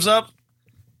arms up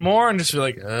more and just be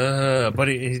like, but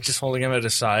he's just holding him at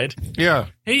his side. Yeah,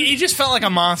 He just felt like a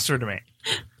monster to me.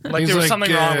 Like He's there was like,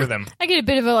 something wrong with him. I get a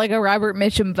bit of a Robert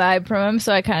Mitchum vibe from him,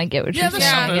 so I kind of get what you're there's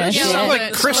saying. something- I guess. he Yeah, sounds yeah.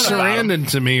 like Chris Something about him. Sarandon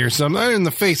to me or something. Not in the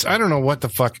face. I don't know what the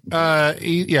fuck.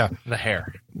 Yeah. The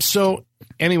hair. So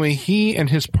anyway, he and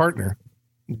his partner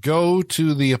go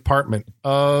to the apartment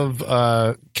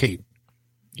of Kate,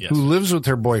 Yes. who lives with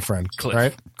her boyfriend, Cliff.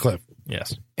 right? Cliff.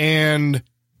 Yes. And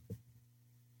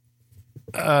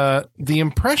the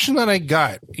impression that I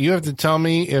got, you have to tell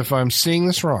me if I'm seeing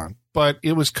this wrong, but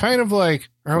it was kind of like,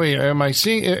 oh wait, am I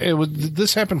seeing it? Did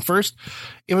this happen first?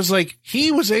 It was like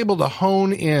he was able to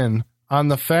hone in on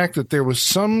the fact that there was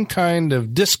some kind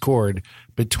of discord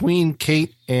between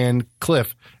Kate and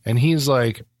Cliff. And he's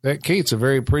like, that Kate's a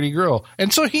very pretty girl.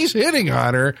 And so he's hitting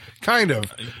on her, kind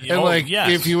of. And Oh, like,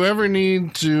 yes. if you ever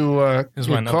need to Here's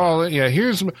my call it,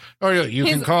 you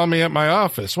can call me at my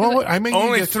office. Well, I may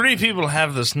Only need to, 3 people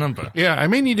have this number. yeah, I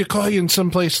may need to call you in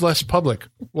someplace less public.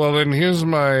 Well, then here's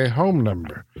my home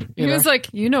number. He was like,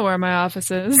 you know where my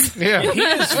office is. Yeah. He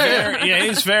is very. Yeah,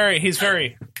 he's very. He's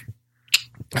very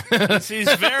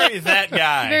that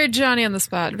guy. Very Johnny on the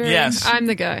spot. Very, Yes. I'm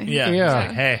the guy. Yeah. Yeah. He's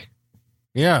like, hey.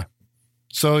 Yeah.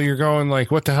 So you're going like,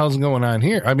 what the hell's going on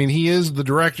here? I mean, he is the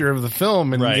director of the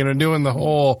film and, Right. doing the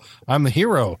whole, I'm the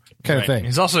hero kind of Right. thing.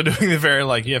 He's also doing the very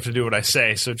you have to do what I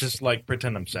say, so just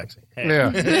pretend I'm sexy. Hey.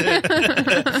 Yeah.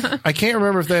 I can't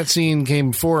remember if that scene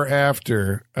came before or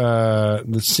after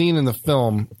the scene in the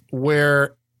film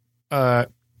where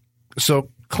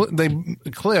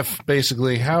Cliff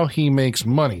basically how he makes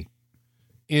money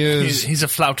is He's a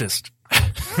flautist.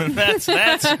 that's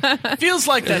feels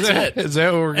like that's it. Is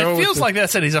that what we're going It with? feels like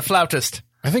that's it. He's a flautist.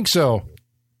 I think so.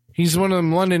 He's one of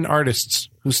them London artists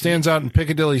who stands out in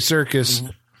Piccadilly Circus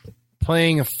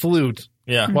playing a flute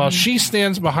Yeah. while she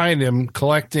stands behind him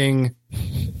collecting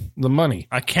the money.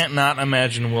 I can't not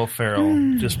imagine Will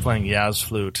Ferrell just playing Yaz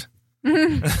flute.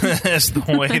 That's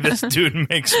the way this dude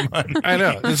makes money. I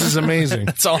know. This is amazing.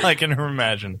 That's all I can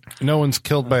imagine. No one's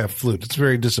killed by a flute. It's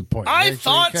very disappointing. I Actually,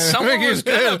 thought kinda- someone was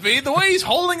going to be. The way he's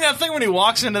holding that thing when he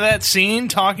walks into that scene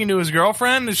talking to his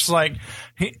girlfriend, it's just like,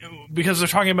 because they're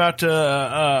talking about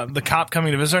the cop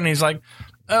coming to visit, and he's like,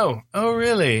 oh,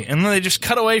 really? And then they just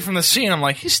cut away from the scene. I'm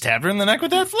like, he stabbed her in the neck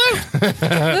with that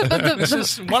flute. This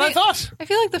is what I thought. I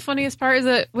feel like the funniest part is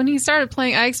that when he started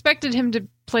playing, I expected him to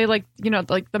play like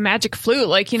the magic flute,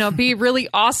 like be really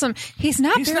awesome. He's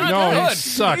not very good. He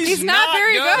sucks. He's not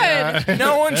very good. Yeah.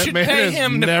 No one should pay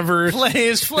him to play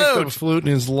his flute. A flute in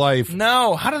his life.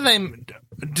 No, how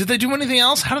did they do anything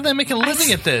else? How did they make a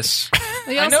living at this?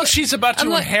 I know she's about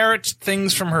to inherit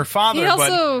things from her father.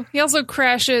 He also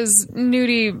crashes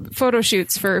nudie photo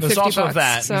shoots for $50. There's also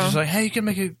that. So. She's like, hey, you can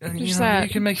make you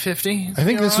can make 50. I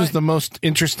think this was the most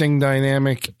interesting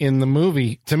dynamic in the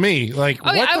movie to me. Like,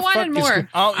 what I the wanted fuck more. is?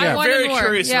 I'm very more.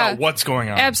 curious about what's going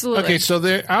on. Absolutely. Okay, so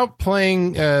they're out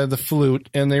playing the flute,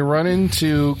 and they run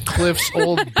into Cliff's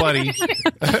old buddy,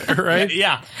 right?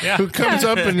 Yeah. Who comes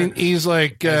up and he's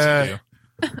like,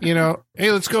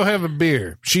 hey, let's go have a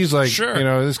beer. She's like, sure.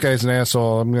 This guy's an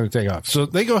asshole. I'm going to take off. So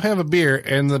they go have a beer,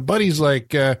 and the buddy's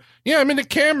like, I'm into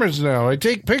cameras now. I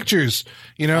take pictures.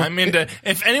 I'm into.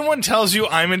 If anyone tells you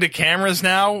I'm into cameras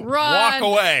now, walk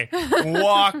away.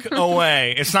 Walk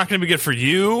away. It's not going to be good for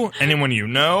you. Anyone you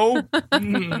know,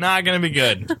 not going to be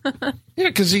good. Yeah,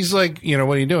 because he's like, what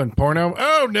are you doing? Porno?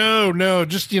 Oh, no.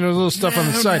 Just, little stuff on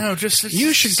the side. No,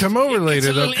 you should come over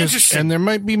later, though, and there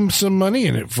might be some money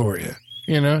in it for you.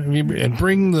 And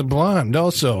bring the blonde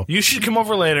also. You should come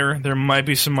over later. There might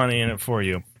be some money in it for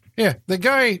you. Yeah, the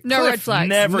guy red flags.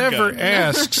 Never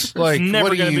asks like, never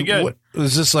what are gonna you? be good. What,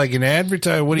 is this like an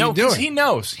advertise? What are you doing? He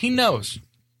knows. He knows.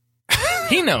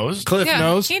 Cliff knows.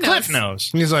 Cliff knows.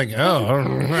 He's like, oh,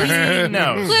 he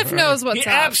knows. Cliff knows what's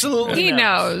up. Absolutely, he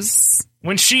knows.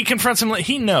 When she confronts him,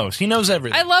 he knows. He knows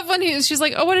everything. I love when she's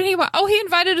like, "Oh, what did he want? Oh, he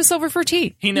invited us over for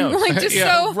tea." He knows.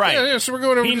 Right. Yeah, so we're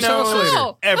going over to his house later.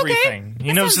 Oh, everything. Okay.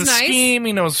 He knows the scheme.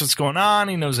 He knows what's going on.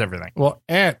 He knows everything. Well,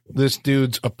 at this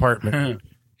dude's apartment,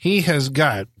 he has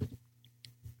got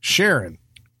Sharon.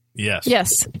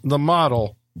 Yes. The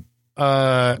model,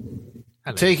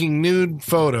 taking nude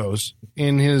photos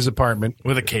in his apartment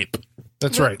with a cape.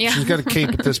 That's right. Yeah. She's got a cape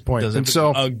at this point. And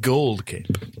so a gold cape.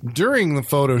 During the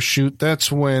photo shoot,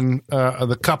 that's when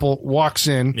the couple walks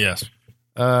in. Yes.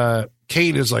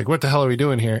 Kate is like, what the hell are we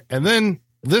doing here? And then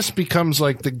this becomes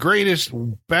like the greatest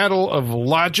battle of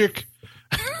logic.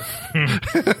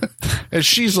 And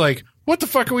she's like, what the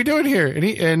fuck are we doing here?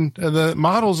 And the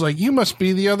model's like, you must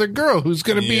be the other girl who's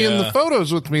going to be in the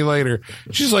photos with me later.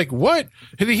 She's like, what?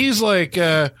 And he's like,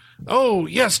 oh,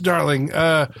 yes, darling.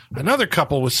 Another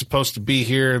couple was supposed to be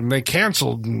here and they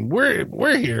canceled and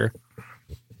we're here.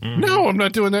 No, I'm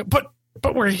not doing that.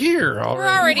 But we're here already. We're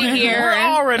already here. We're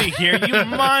already here. You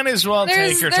might as well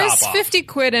take your top off. There's 50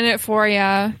 quid in it for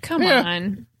you. Come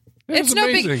on. It's no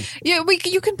amazing. big. Yeah,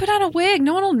 you can put on a wig.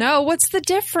 No one will know. What's the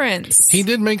difference? He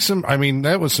did make some. I mean,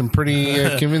 that was some pretty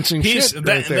convincing shit.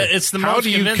 Right there. It's the most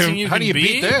convincing you can be. How do you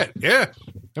beat that? Yeah.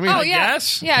 I mean,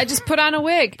 yes. Yeah, just put on a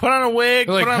wig. Put on a wig.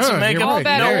 Like, put on some makeup. All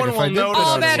better. No one will notice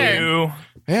All better. you.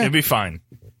 Yeah. It'll be fine.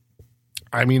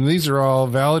 I mean, these are all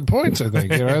valid points. I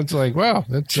think it's like, wow,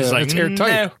 that's airtight.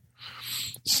 No.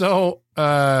 So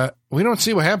we don't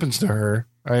see what happens to her.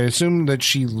 I assume that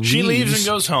she leaves. She leaves and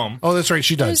goes home. Oh, that's right.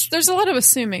 She does. There's a lot of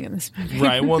assuming in this movie.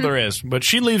 Right. Well, there is. But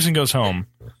she leaves and goes home.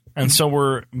 And so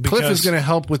Cliff is going to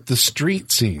help with the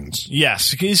street scenes. Yes.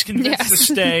 He's convinced to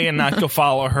stay and not go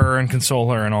follow her and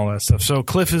console her and all that stuff. So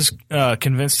Cliff is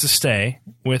convinced to stay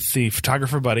with the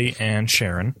photographer buddy and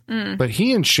Sharon. But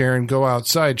he and Sharon go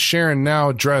outside. Sharon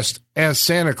now dressed as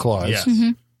Santa Claus. Yes.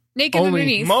 Mm-hmm. Naked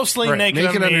underneath. Mostly Right, naked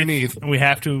underneath. underneath. We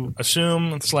have to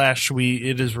assume /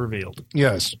 it is revealed.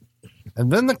 Yes. And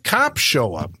then the cops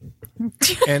show up.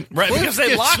 And Right, because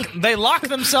they lock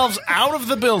themselves out of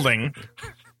the building.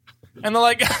 And they're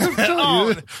like,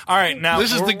 oh, all right, now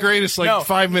this is the greatest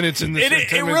 5 minutes in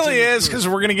this. It really is, because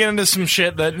we're going to get into some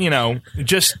shit that,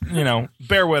 just,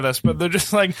 bear with us. But they're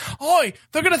just like, oi,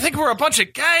 they're going to think we're a bunch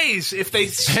of gays if they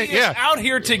see us out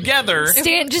here together.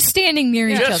 Just standing near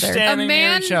each other. Standing a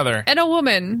man near each other. and a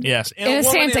woman. Yes. In a woman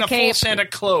Santa in a full cape. Santa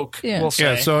cloak, we'll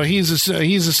say. Yeah, so he's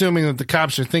assuming that the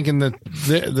cops are thinking that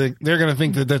they're going to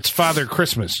think that that's Father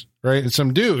Christmas, right? It's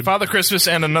some dude. Father Christmas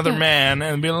and another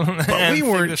man. But we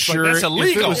weren't sure that's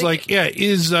illegal. if it was like,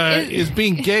 is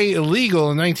being gay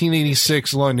illegal in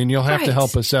 1986 London? You'll have to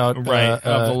help us out, of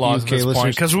the laws at this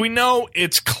point, because we know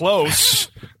it's close.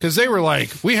 Because they were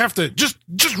like, we have to just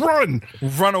run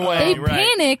away. They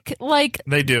panic like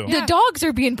they do. The dogs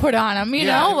are being put on them, you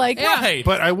know, like right.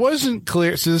 But I wasn't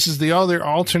clear. So this is the other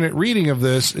alternate reading of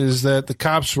this: is that the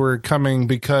cops were coming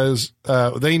because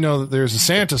they know that there's a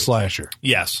Santa slasher.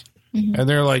 Yes. And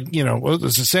they're like, well,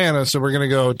 this is Santa, so we're going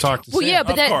to go talk to Santa. Yeah,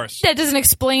 but Of course. that doesn't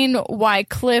explain why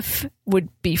Cliff would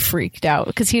be freaked out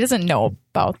because he doesn't know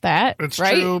about that, It's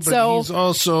right? true, but he's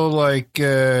also like,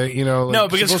 No,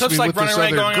 because supposed to Cliff's be like with this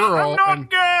running around other going, girl, I'm and-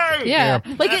 not gay! Yeah,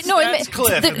 like That's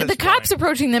Cliff at the this cops point.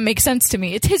 approaching them makes sense to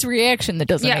me. It's his reaction that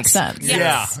doesn't make sense.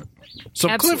 Yes. Yeah. So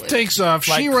Absolutely. Cliff takes off.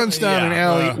 She Like, runs down an yeah,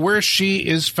 alley where she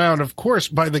is found, of course,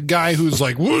 by the guy who's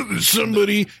like, "What? There's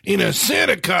somebody in a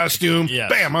Santa costume." Yes.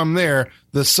 Bam! I'm there.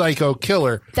 The psycho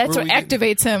killer. That's Where what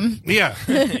activates him. Yeah,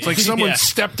 it's like someone Yeah.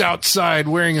 stepped outside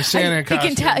wearing a Santa He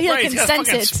costume. can tell. He Right, can he's got sense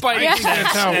fucking it. spikes. Yeah.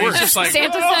 That's how it And works. he's just like,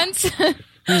 Santa "Oh." sense.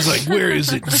 He's like, "Where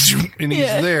is it?" And he's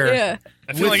there. Yeah.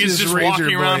 I feel like he's his just razor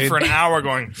walking around blade. for an hour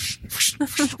going,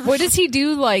 What does he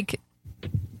do like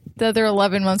the other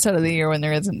 11 months out of the year when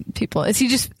there isn't people? Is he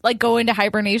just like go into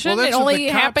hibernation? Well, that's it what only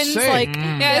the cops happens say. like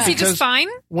Yeah, is he Because just fine?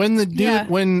 When the dude, Yeah.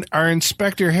 when our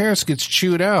Inspector Harris gets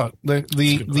chewed out,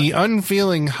 the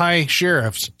unfeeling high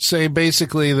sheriffs say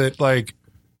basically that like,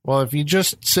 well, if you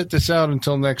just sit this out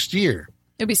until next year,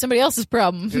 it'd be somebody else's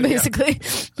problem, basically.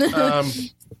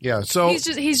 yeah. So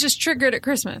He's just triggered at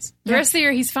Christmas. The rest of the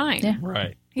year, he's fine. Yeah.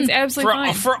 right. He's absolutely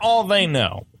fine. For all they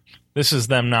know, this is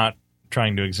them not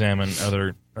trying to examine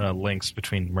other links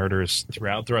between murders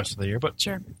throughout the rest of the year. But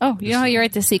Sure. Oh, you know how you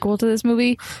write the sequel to this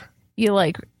movie?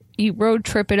 You road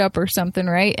trip it up or something,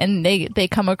 right? And they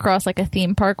come across like a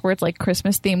theme park where it's like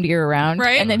Christmas themed year round,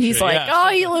 Right. And then he's Sure, like, yeah. oh,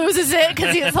 he loses it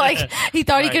because he's like he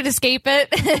thought he Right. could escape it.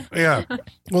 yeah.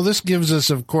 Well, this gives us,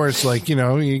 of course, like,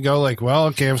 you go like, well,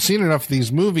 okay, I've seen enough of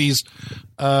these movies.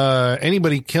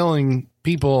 Anybody killing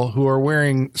people who are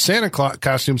wearing Santa Claus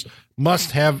costumes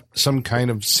must have some kind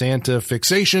of Santa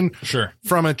fixation Sure.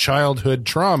 from a childhood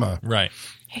trauma, right.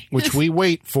 which we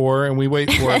wait for and we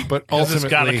wait for it, but This has got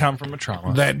to ultimately come from a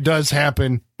trauma. that does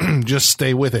happen. Just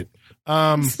stay with it.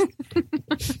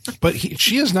 But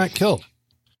she is not killed.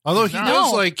 Although he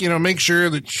does, No. like, make sure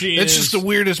that She it's is- just the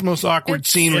weirdest, most awkward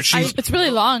scene where she's It's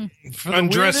really long. For the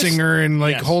undressing weirdest- her and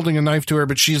like Yes. holding a knife to her,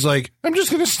 but she's like, I'm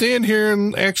just going to stand here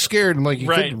and act scared. And like, you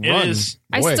Right, couldn't it run. is-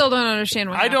 I away. still don't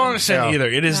understand what I don't happened. understand Yeah. either.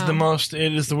 It is No.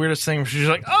 it is the weirdest thing where she's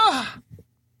like,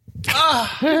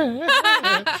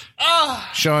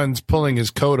 Sean's pulling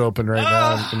his coat open right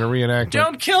now in a reenactment.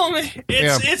 don't kill me.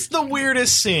 Yeah. It's the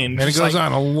weirdest scene. And it Just goes like-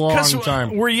 on a long 'cause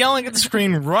time. We're yelling at the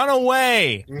screen, run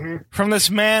away from this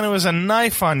man who has a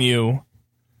knife on you.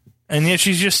 And yet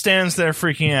she just stands there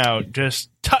freaking out, just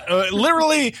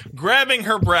literally grabbing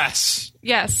her breasts.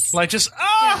 Yes. Like just,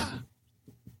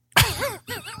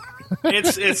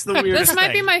 It's the weirdest This might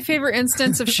thing. be my favorite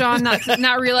instance of Sean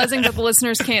not realizing that the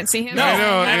listeners can't see him. No, I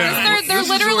know, and yeah. They're This is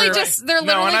literally where- just they're No,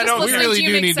 literally and I just don't- we listening really to you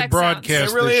do make need to sex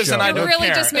broadcast It really this is, and show. I They're don't really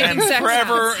care. just making and sex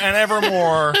forever sounds. and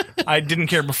evermore, I didn't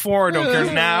care before. I don't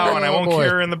care now, and I won't boy.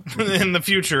 care in the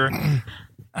future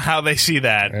how they see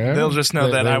that. Yeah. They'll just know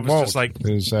that They I was won't. just like,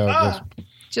 Is how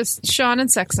Just Sean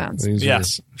and sex sounds. these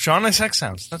yes, Sean and sex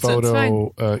sounds. That's are photo fine.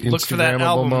 Look for that Instagrammable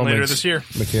album moments. later this year.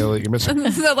 Michaela, you're missing.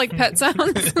 Is that like pet sounds?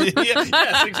 it.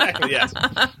 Yes, exactly. Yes.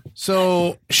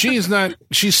 So she's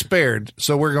spared.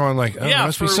 So we're going like, oh, Yeah, there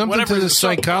must be for something whatever to this reason. So-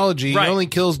 psychology. right. He only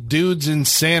kills dudes in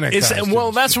Santa costumes.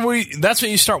 Well, that's what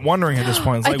you start wondering at this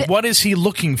point. It's like, what is he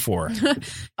looking for?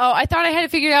 Oh, I thought I had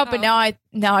it figured out, but now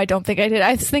I don't think I did.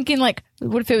 I was thinking like,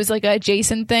 what if it was like a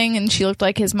Jason thing and she looked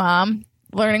like his mom?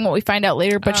 Learning what we find out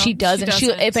later, but she doesn't. She,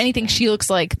 if anything, she looks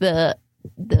like the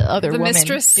other The woman.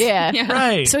 mistress? Yeah. Yeah.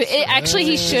 Right. So actually,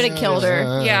 he should have killed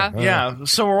her. Yeah. Yeah,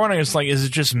 so we're wondering, it's like, is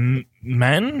it just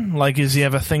men? Like, does he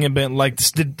have a thing about, like,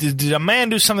 did a man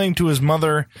do something to his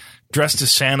mother dressed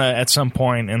as Santa at some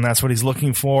point, and that's what he's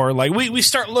looking for? Like, we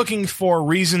start looking for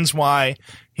reasons why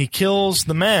he kills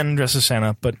the men dressed as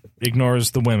Santa, but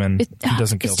ignores the women. He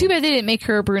doesn't kill It's too them. bad they didn't make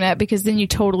her a brunette because then you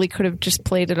totally could have just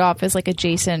played it off as like a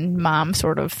Jason mom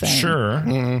sort of thing. Sure.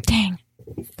 Dang.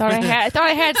 Thought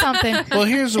I had something. Well,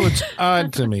 here's what's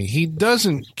odd to me. He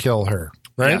doesn't kill her,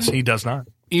 right? Yes, he does not.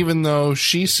 Even though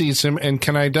she sees him and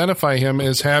can identify him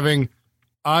as having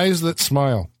eyes that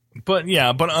smile. But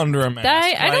under a mask.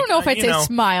 I don't know if I'd say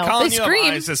smile. Colin, They you have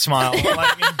scream. eyes that smile.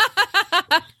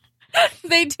 Like,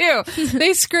 They do.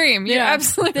 They scream. You're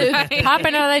absolutely right.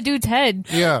 Popping out of that dude's head.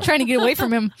 Yeah. Trying to get away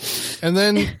from him. And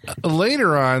then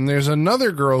later on, there's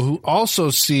another girl who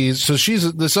also sees. So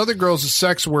this other girl's a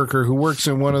sex worker who works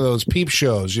in one of those peep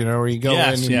shows, where you go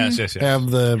Yes, in and yes. have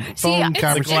the phone it's-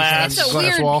 conversation glass. on It's the a glass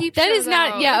weird wall. peep That show, is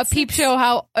not, though. a peep show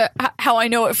how I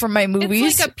know it from my movies.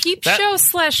 It's like a peep That- show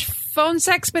 / phone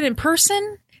sex, but in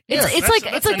person. It's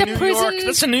like the New prison. York,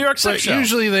 that's a New York sex show.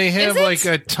 Usually they have like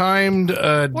a timed door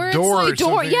or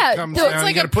something. Yeah, that comes it's down.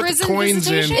 like You a got to put the prison coins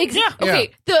in. visitation?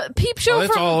 Okay, the Peep Show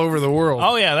That's from all over the world.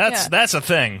 Oh yeah, that's a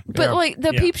thing. but like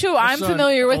the Peep Show I'm That's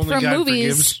familiar with Only from God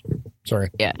movies. Forgives.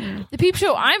 Sorry. Yeah, the Peep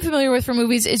Show I'm familiar with from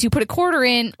movies is you put a quarter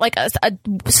in, like a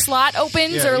slot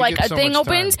opens Yeah, or you like get a so thing much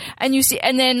opens, time. and you see,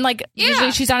 and then like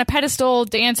usually she's on a pedestal,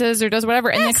 dances or does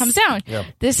whatever, and then it comes down. Yeah.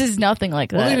 This is nothing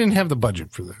like Well, they that. didn't have the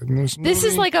budget for that. In This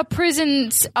is like a prison.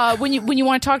 When you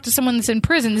want to talk to someone that's in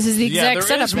prison, this is the Yeah, exact there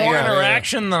setup. is more Yeah.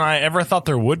 interaction than I ever thought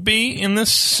there would be in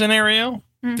this scenario.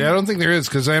 Yeah, I don't think there is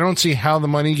because I don't see how the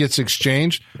money gets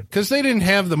exchanged because they didn't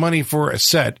have the money for a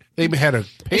set. They had a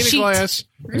pane of sheet. glass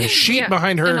and a sheet Yeah,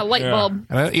 behind her. and a light bulb.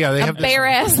 And they have this Bare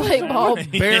ass light bulb.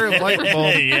 bare light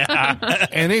bulb. Yeah.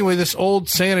 And anyway, this old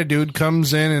Santa dude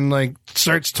comes in and like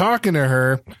starts talking to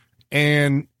her,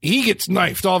 and he gets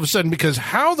knifed all of a sudden because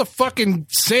how the fucking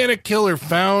Santa killer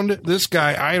found this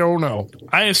guy, I don't know.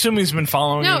 I assume he's been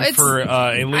following No, him it's- for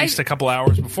at least a couple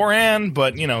hours beforehand,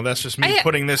 but that's just me I-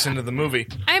 putting this into the movie.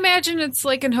 I imagine it's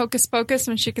like in Hocus Pocus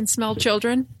when she can smell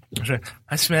children.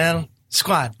 I smell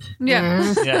squad.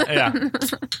 Yeah. Yeah.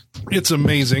 It's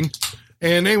amazing.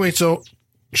 And anyway, so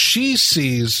she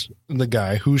sees the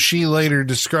guy who she later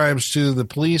describes to the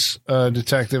police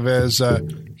detective as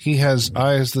he has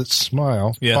eyes that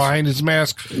smile Yes. behind his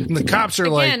mask. And the cops are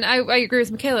Again, I agree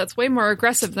with Michaela. It's way more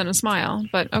aggressive than a smile,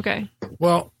 but okay.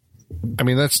 well, I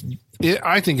mean,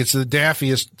 I think it's the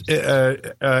daffiest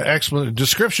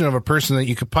description of a person that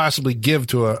you could possibly give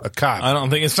to a cop. I don't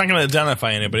think it's not going to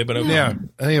identify anybody, but okay. Yeah,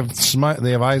 they have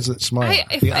They have eyes that smile.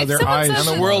 If Their someone eyes. says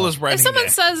And the world is If writing someone day.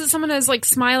 says that someone has like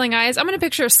smiling eyes, I'm going to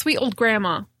picture a sweet old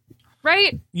grandma,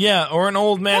 right? Yeah, or an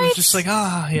old man Right. who's just like,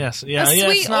 yes. Yeah, A yeah.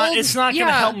 sweet It's not old- it's not going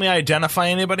to yeah. help me identify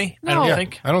anybody, I No. don't Yeah.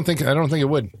 think. I don't think it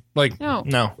would. Like No.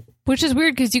 No. Which is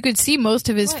weird because you could see most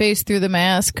of his face through the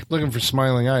mask. looking for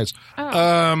smiling eyes.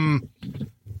 Oh.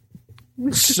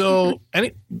 So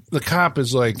the cop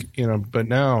is like, but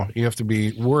now you have to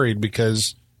be worried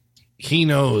because he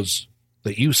knows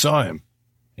that you saw him,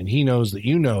 and he knows that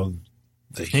you know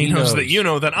that He knows that you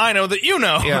know that I know that you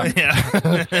know. Yeah.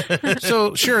 Yeah.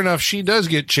 So sure enough, she does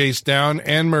get chased down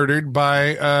and murdered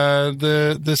by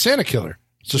the Santa killer.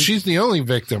 So she's the only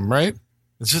victim, right?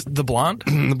 Is this the blonde?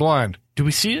 The blonde. Do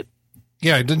we see it?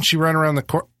 Yeah, didn't she run around the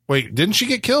court? Wait, didn't she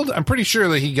get killed? I'm pretty sure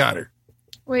that he got her.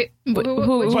 Wait, Who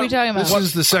are we talking about? This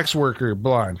is the sex worker,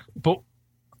 blonde. But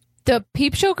The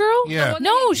Peep Show girl? Yeah.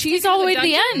 No, she's all the way to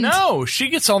the end. no, she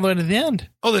gets all the way to the end.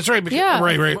 Oh, that's right. Because, Yeah.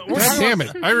 Right. We're God talking damn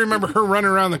it. I remember her running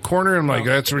around the corner and I'm like,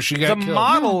 that's where she got The killed.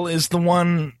 model is the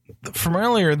one from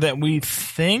earlier that we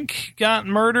think got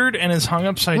murdered and is hung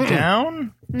upside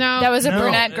down. no. That was a No,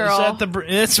 brunette girl. Is that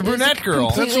it's a brunette girl.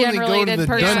 That's completely when they go to unrelated the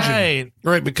person. dungeon.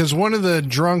 Right. Right, because one of the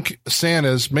drunk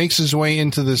Santas makes his way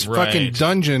into this fucking Right.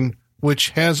 dungeon, which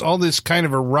has all this kind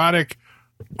of erotic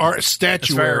art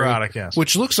statuary. very erotic, yes.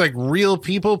 Which looks like real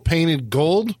people painted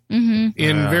gold in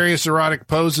various erotic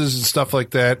poses and stuff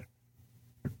like that.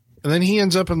 And then he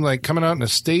ends up in like coming out in a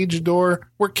stage door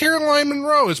where Caroline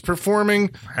Monroe is performing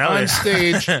Hell on yeah.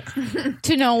 stage.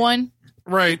 To no one.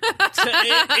 Right.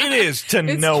 It is to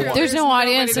It's no true. one. There's no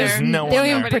nobody audience. there. There's no they don't one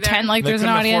even there. pretend like They there's an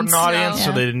couldn't afford audience. an audience, No.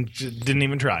 so they didn't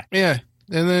even try. Yeah.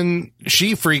 And then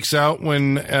she freaks out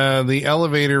when the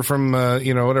elevator from,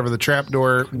 whatever the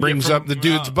trapdoor brings from, up the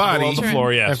dude's body below the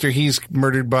floor, yes. after he's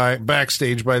murdered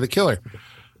backstage by the killer.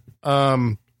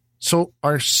 So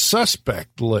our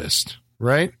suspect list,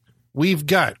 right? We've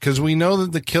got, because we know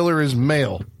that the killer is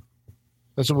male.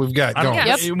 That's what we've got going.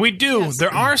 Yep. We do.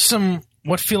 There are some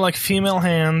what feel like female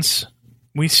hands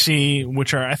we see,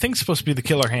 which are I think supposed to be the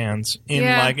killer hands in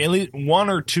Yeah. like at least one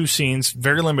or two scenes,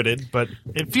 very limited, but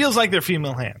it feels like they're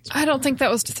female hands. I don't think that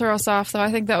was to throw us off, though.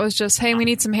 I think that was just, hey, we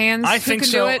need some hands. I Who think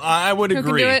can so. Do it? I would Who can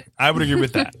agree. do it? I would agree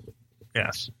with that.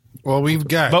 Yes, Well, we've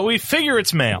got, but we figure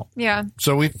it's male. Yeah.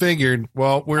 so we figured,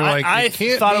 well, we're like, I it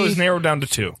can't thought be, it was narrowed down to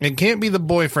two. it can't be the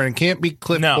boyfriend. It can't be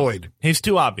Cliff No, Boyd. he's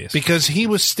too obvious. Because he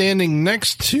was standing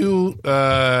next to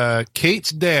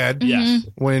Kate's dad Yes,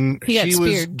 when He got she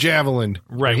was speared. javelined.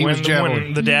 right. He When, was javelined.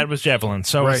 when the dad was javelin,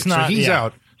 so Right, it's not. so he's yeah.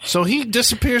 out. So he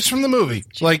disappears from the movie.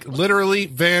 Like, literally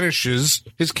vanishes.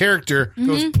 His character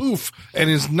goes poof and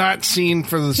is not seen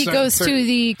for the He goes to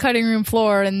the cutting room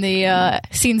floor and the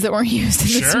scenes that weren't used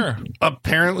in this. Sure.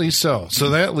 Apparently so.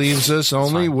 So that leaves us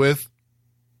only with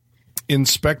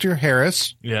Inspector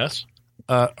Harris, Yes.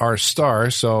 our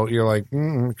star. So you're like,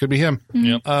 it could be him.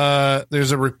 Yep.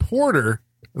 There's a reporter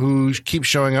who keeps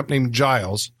showing up named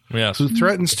Giles, Yes. who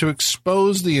threatens to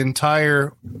expose the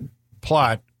entire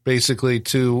plot basically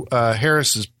to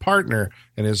Harris's partner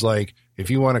and is like, if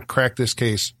you want to crack this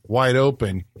case wide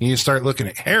open, you start looking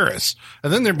at Harris.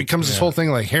 And then there becomes this whole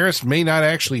thing like Harris may not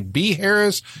actually be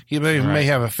Harris. He may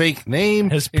have a fake name.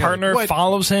 His partner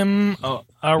follows him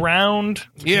around.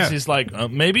 Yeah. He's like,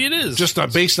 maybe it is. Just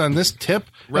based on this tip.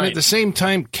 Right. And at the same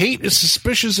time, Kate is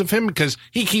suspicious of him because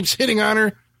he keeps hitting on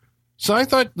her. So I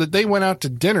thought that they went out to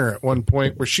dinner at one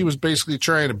point where she was basically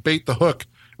trying to bait the hook,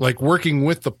 like working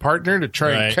with the partner to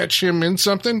try and catch him in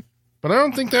something. But I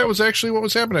don't think that was actually what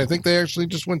was happening. I think they actually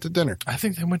just went to dinner. I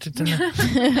think they went to dinner.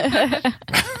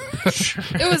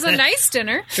 It was a nice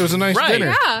dinner. It was a nice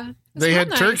dinner. Yeah. They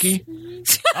had turkey.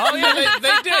 Oh, yeah,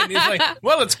 they did. He's like,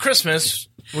 well, it's Christmas.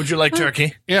 Would you like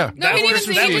turkey? Yeah. No, he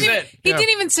didn't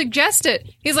even suggest it.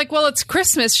 He's like, well, it's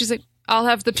Christmas. She's like, I'll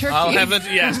have the turkey. I'll have it.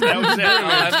 Yes, that was it.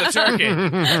 I'll have the turkey.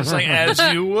 It's like, as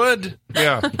you would.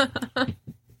 Yeah.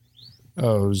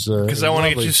 Oh, because I want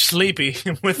to get you sleepy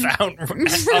without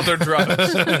other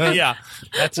drugs. Yeah,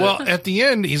 that's it. Well, at the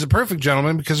end, he's a perfect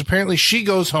gentleman because apparently she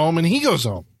goes home and he goes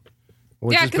home.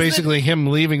 Which is basically him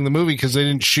leaving the movie because they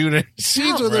didn't shoot any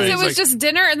scenes with her. It was just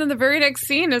dinner, and then the very next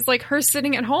scene is like her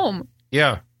sitting at home.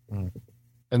 Yeah.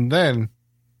 And then,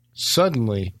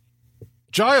 suddenly,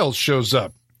 Giles shows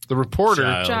up. The reporter.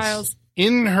 Giles.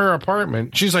 In her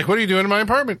apartment. She's like, what are you doing in my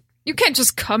apartment? You can't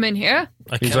just come in here.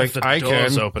 He's like, I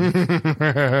can. Open.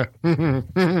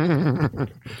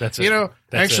 That's it. You know,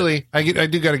 actually, I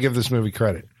do got to give this movie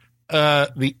credit.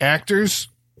 The actors,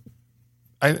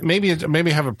 maybe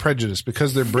have a prejudice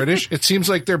because they're British. It seems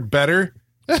like they're better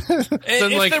than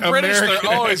like they're British, American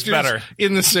they're always better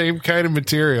in the same kind of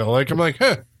material. Like I'm like,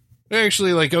 they're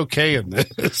actually like okay in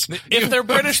this. If they're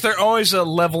British, they're always a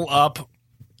level up.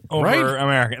 Over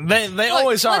American. They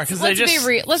always are because they just let's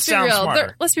be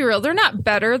real. Let's be real. They're not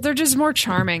better. They're just more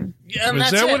charming. Yeah, and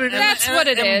is that what it is? That's what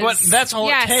it is. But that's all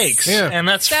it takes. Yeah. And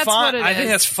that's fine. I think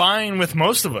that's fine with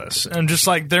most of us. And just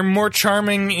like they're more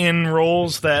charming in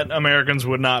roles that Americans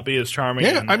would not be as charming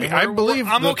in. I mean, I believe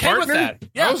I'm okay partner, with that.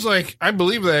 Yeah. I was like, I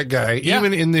believe that guy. Yeah.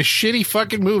 Even in this shitty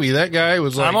fucking movie, that guy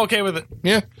was like, I'm okay with it.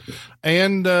 Yeah.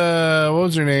 And what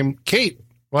was her name? Kate.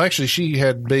 Well, actually, she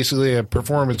had basically a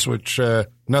performance which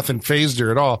nothing fazed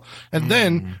her at all. And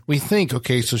then we think,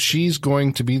 okay, so she's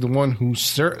going to be the one who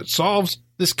solves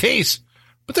this case.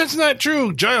 But that's not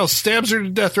true. Giles stabs her to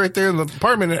death right there in the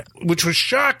apartment, which was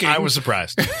shocking. I was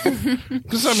surprised.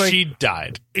 Because I'm like, she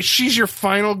died. She's your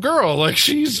final girl. Like,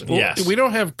 Yes. We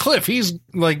don't have Cliff. He's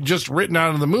like just written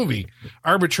out of the movie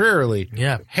arbitrarily.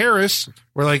 Yeah. Harris,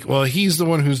 we're like, well, he's the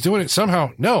one who's doing it.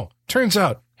 Somehow, no. Turns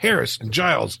out Harris and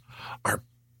Giles are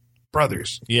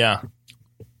brothers. Yeah.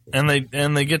 And they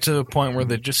get to the point where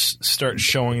they just start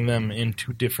showing them in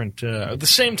two different the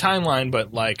same timeline,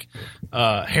 but like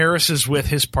Harris is with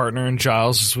his partner and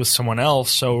Giles is with someone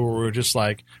else. So we're just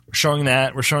like we're showing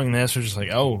that, we're showing this, we're just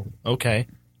like, oh, okay.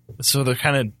 So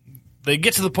they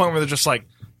get to the point where they're just like,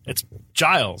 it's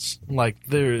Giles, like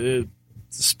they're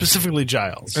specifically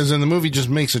Giles. As in the movie just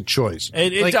makes a choice.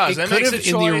 It does. It makes a choice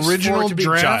in the original for it to be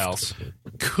draft. Giles.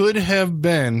 Could have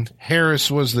been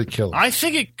Harris was the killer. I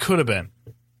think it could have been.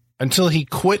 Until he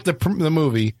quit the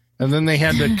movie, and then they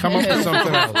had to come up with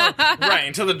something else. Right,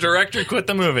 until the director quit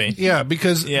the movie. Yeah,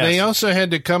 because they also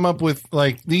had to come up with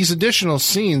like these additional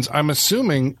scenes. I'm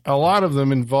assuming a lot of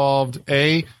them involved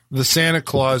the Santa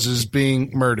Clauses being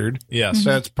murdered. Yes.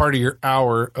 That's part of your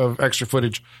hour of extra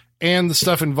footage. And the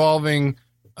stuff involving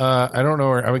I don't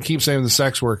know her. I would keep saying the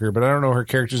sex worker, but I don't know her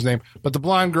character's name. But the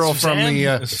blonde girl from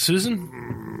the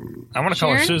Susan? I want to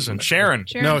call her Susan. Sharon.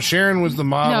 No, Sharon was the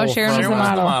model. No, Sharon was the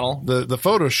model. The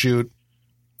photo shoot.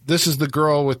 This is the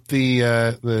girl with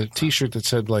the T-shirt that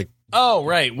said like. Oh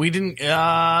right, we didn't.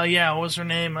 Yeah, what was her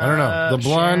name? I don't know. The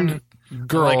blonde Sharon.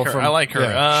 girl. I like her.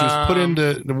 Yeah, she was put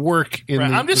into work in.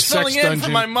 I'm just the filling sex in dungeon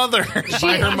for my mother.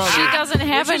 By her mother. She doesn't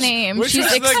have a name. Which She's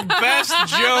is the best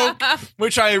joke,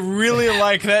 which I really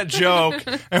like that joke.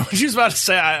 And what she was about to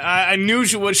say, I knew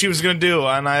what she was going to do,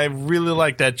 and I really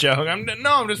like that joke. I'm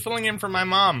just filling in for my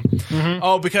mom. Mm-hmm.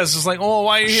 Oh, because it's like, oh,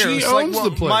 why are you here? She owns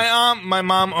the place. My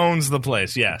mom owns the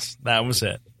place. Yes, that was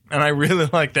it. And I really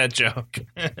like that joke.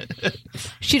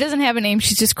 She doesn't have a name.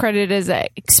 She's just credited as an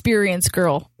experienced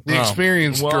girl. The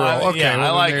experienced girl. Okay, yeah, I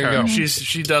like her. Go.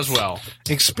 She does well.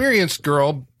 Experienced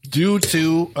girl, due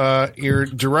to your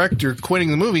director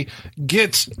quitting the movie,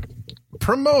 gets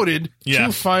promoted Yeah.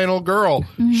 to final girl.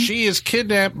 She is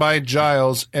kidnapped by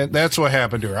Giles, and that's what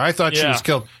happened to her. I thought she Yeah. was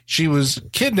killed. She was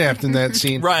kidnapped in that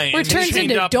scene. Right. Or it and he's turns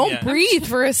chained into up, "Don't yeah. breathe"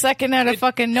 for a second out of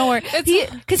fucking nowhere.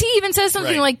 Because he even says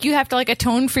something Right. like you have to like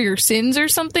atone for your sins or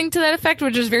something to that effect,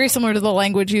 which is very similar to the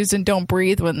language used in "Don't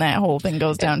Breathe" when that whole thing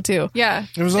goes down too. Yeah.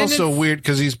 It was And also it's- weird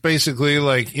because he's basically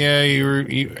like, yeah,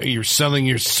 you're selling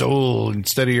your soul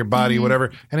instead of your body,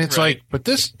 whatever. And it's Right. like, but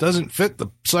this doesn't fit the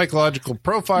psychological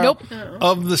profile Nope.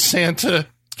 of the Santa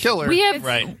killer.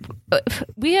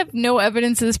 We have no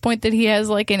evidence at this point that he has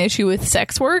like an issue with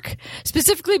sex work,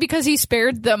 specifically because he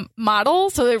spared the model,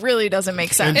 so it really doesn't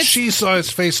make sense. and she saw his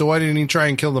face, so why didn't he try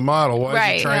and kill the model? Why is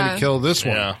Right, he trying yeah. to kill this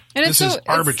one? Yeah. And This is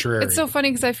arbitrary. It's so funny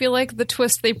because I feel like the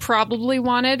twist they probably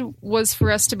wanted was for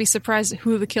us to be surprised at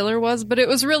who the killer was, but it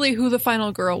was really who the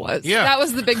final girl was. Yeah. That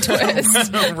was the big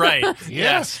twist. Right.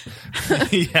 Yes.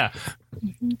 Yeah.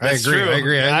 I agree. true. I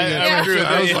agree. I think I that's agree true. with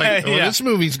I was that. like, Yeah. this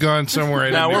movie's gone somewhere. I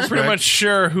Now didn't we're pretty expect. much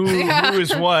sure who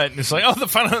is what. And it's like, oh,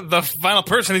 the final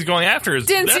person he's going after is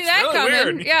Didn't that's see that really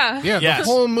coming. weird. Yeah. Yeah, Yes. the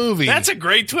whole movie. That's a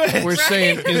great twist. we're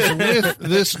saying is with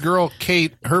this girl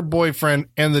Kate, her boyfriend,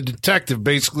 and the detective.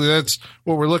 Basically, that's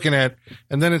what we're looking at.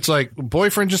 And then it's like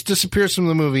boyfriend just disappears from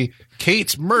the movie.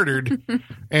 Kate's murdered,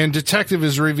 and detective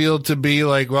is revealed to be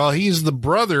like, well, he's the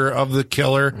brother of the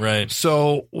killer. Right.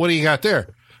 So what do you got there?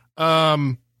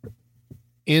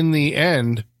 In the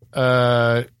end,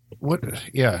 what?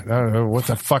 Yeah, I don't know what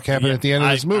the fuck happened at the end of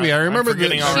this movie. I I'm remember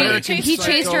forgetting the already. American He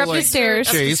chased Psycho, her up the like, stairs.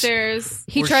 Up the chase. stairs.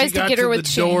 He where tries she to got get her the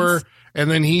with door, chains. and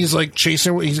then he's like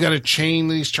chasing her. He's got a chain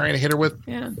that he's trying to hit her with.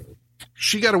 Yeah.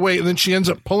 She got away, and then she ends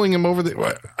up pulling him over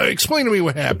the. Explain to me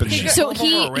what happened. there. So Over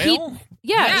he a rail?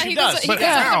 yeah, He does, goes, he but goes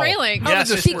up how? the railing. How Yes,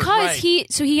 did this it's work? because Right.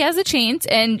 he has the chains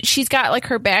and she's got like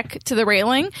her back to the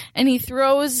railing and he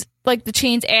throws like the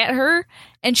chains at her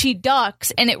and she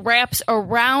ducks and it wraps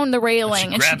around the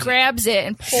railing and she grabs it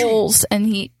and pulls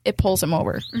and it pulls him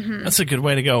over. That's a good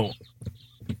way to go.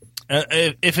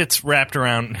 If it's wrapped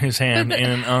around his hand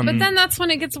and But then that's when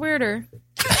it gets weirder.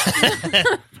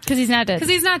 Because he's not dead. Because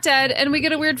he's not dead, and we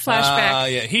get a weird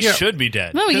flashback. yeah, he Yeah. should be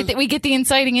dead. No, we get the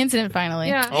inciting incident finally.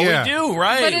 Yeah. Oh, Yeah. we do,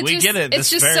 right? But We get it. It's This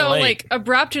just very so late. like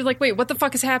abrupt. You're like, wait, what the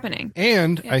fuck is happening?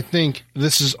 And I think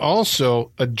this is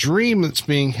also a dream that's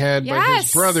being had by his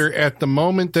Yes. brother at the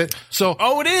moment that. So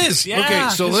Oh, it is. Yeah. okay,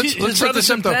 so 'Cause let's his set brother's this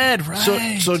up in though. bed,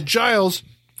 right? So Giles,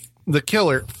 the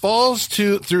killer, falls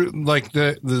through like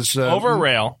this over a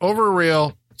rail. over a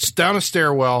rail, down a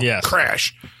stairwell, Yes.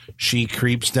 crash. She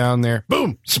creeps down there.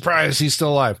 Boom! Surprise, he's still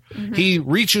alive. He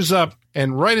reaches up,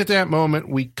 and right at that moment,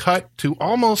 we cut to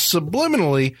almost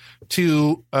subliminally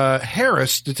to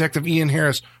Harris, Detective Ian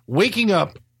Harris, waking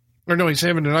up. Or no, he's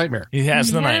having a nightmare. He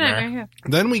has the Yeah, nightmare. yeah.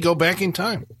 Then we go back in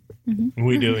time,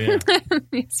 We do, yeah.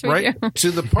 Yes, we right? do. To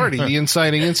the party, the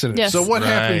inciting incident. Yes. So what Right.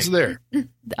 happens there?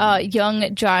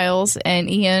 Young Giles and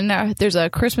Ian, there's a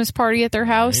Christmas party at their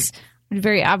house.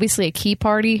 Very obviously a key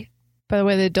party, by the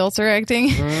way the adults are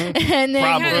acting. And then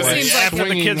Probably. kinda seems like After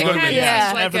the kids go to bed. Yeah.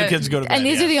 Yes, Like after the a- kids go to bed. and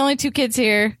these yeah. are the only two kids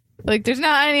here. Like there's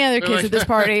not any other kids at this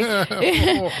party.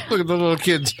 Oh, look at the little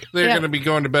kids. They're Yeah. going to be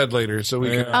going to bed later, so we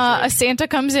can. A Santa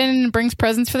comes in and brings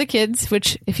presents for the kids,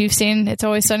 which if you've seen It's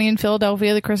Always Sunny in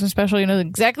Philadelphia, the Christmas special, you know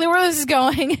exactly where this is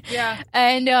going. Yeah.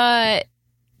 And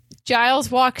Giles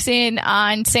walks in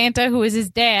on Santa, who is his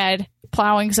dad,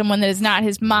 plowing someone that is not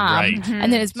his mom. Right.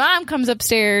 And then his mom comes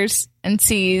upstairs and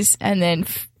sees and then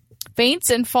faints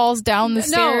and falls down the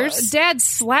stairs. No, Dad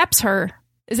slaps her.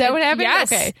 Is that what happened?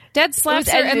 Yes. Okay. Dad slaps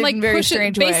was her edited and like in a very pushes,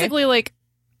 strange way. basically like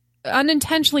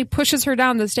unintentionally pushes her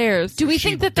down the stairs. Do we She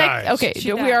think that dies. Okay,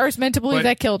 She we are meant to believe But-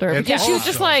 that killed her. and Because she was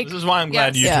just also- like, This is why I'm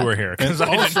glad Yes. you Yeah. two are here. Because I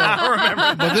did also- not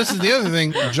remember. But this is the other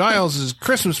thing. Giles'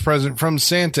 Christmas present from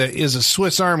Santa is a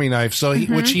Swiss Army knife, so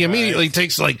which he immediately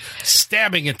takes like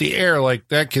stabbing at the air, like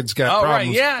that kid's got Oh, right.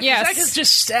 problems. Yeah. 'cause Yes. That kid's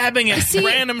just stabbing at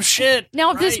random shit. now,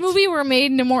 if this Right. movie were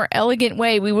made in a more elegant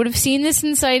way, we would have seen this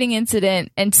inciting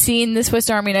incident and seen the Swiss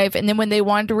Army knife, and then when they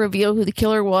wanted to reveal who the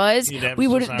killer was, You'd have we a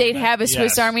would Swiss Army they'd knife. have a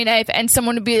Swiss Yes. Army knife, and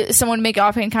someone would make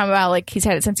offhand comment about like he's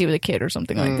had it since he was a kid or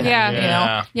something like that. Yeah. you know.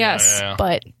 Yeah. Yes. Yeah.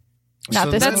 But not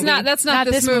So this. that's movie. That's not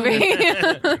this movie.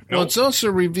 Well, it's also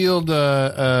revealed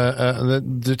that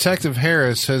Detective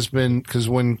Harris has been, because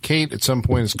when Kate at some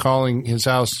point is calling his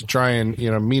house to try and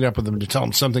meet up with him to tell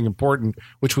him something important,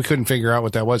 which we couldn't figure out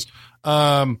what that was,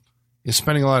 is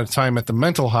spending a lot of time at the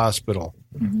mental hospital,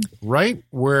 right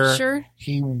where Sure.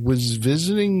 he was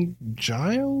visiting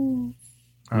Giles.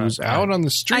 He was out on the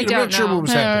street. I I'm don't not sure know. what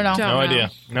was I don't happening. know. Don't No know.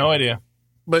 idea. No idea.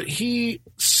 But he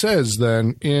says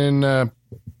then in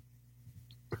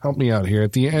help me out here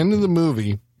at the end of the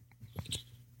movie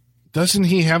doesn't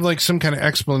he have like some kind of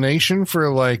explanation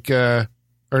for like, or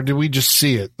did we just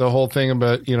see it? The whole thing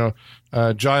about,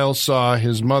 Giles saw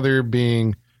his mother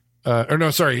being,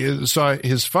 saw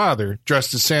his father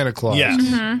dressed as Santa Claus.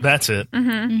 Yes, that's it.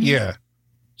 Yeah.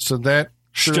 So that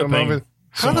threw him over.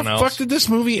 How the fuck did this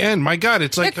movie end? My God,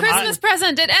 it's like the Christmas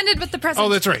present. It ended with the present. Oh,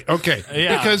 that's right. Okay.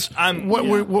 Yeah, because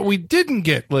what we didn't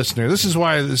get, listener, this is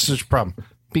why this is such a problem.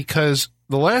 Because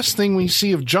the last thing we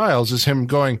see of Giles is him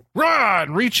going,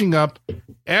 run, reaching up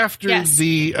after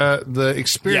the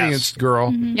experienced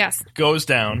girl. Yes. Goes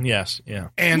down. Yes. Yeah.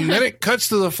 And then it cuts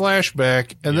to the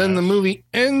flashback, and then the movie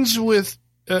ends with,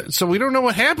 so we don't know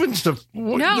what happens to.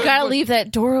 You gotta leave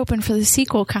that door open for the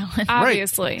sequel, Colin.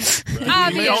 Obviously. We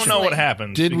don't know what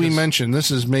happens. Did we mention, this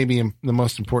is maybe the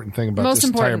most important thing about this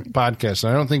entire podcast,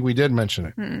 and I don't think we did mention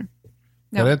it.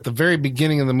 No. But at the very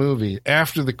beginning of the movie,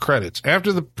 after the credits,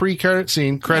 after the pre-credit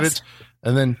scene, credits,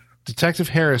 and then Detective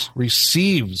Harris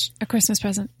receives a Christmas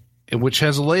present, which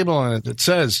has a label on it that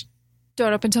says,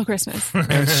 "Don't open till Christmas."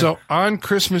 And so on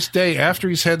Christmas Day, after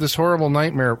he's had this horrible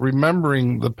nightmare,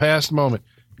 remembering the past moment,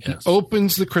 he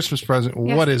opens the Christmas present.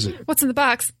 Yes. What is it? What's in the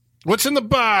box? What's in the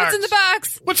box? What's in the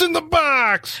box? What's in the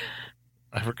box?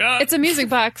 I forgot. It's a music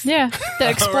box. Yeah,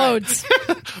 that explodes.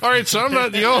 All right, so I'm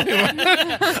not the only one.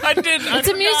 It's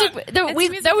a music.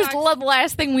 That was the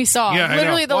last thing we saw. Yeah,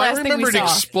 literally the last thing we saw. I remembered it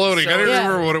exploding. I don't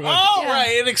remember what it was. Oh, right,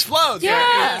 it explodes. Yeah.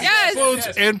 Yes. Explodes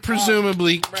and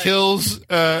presumably kills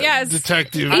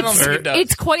Detective. I don't think it does.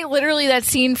 It's quite literally that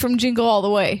scene from Jingle All the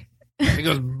Way. It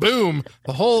goes boom.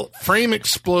 The whole frame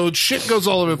explodes. Shit goes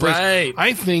all over the place. Right.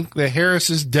 I think that Harris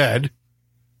is dead.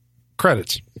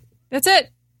 Credits. That's it.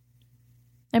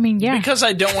 I mean, yeah. Because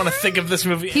I don't want to think of this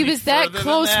movie. He was that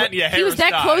close. He was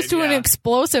that close to an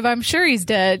explosive. I'm sure he's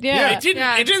dead. Yeah.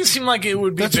 It didn't seem like it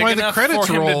would be That's big why the enough credits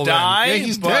for him roll to die. Yeah,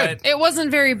 he's but dead. It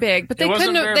wasn't very big, but they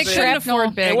couldn't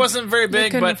afford big. It wasn't very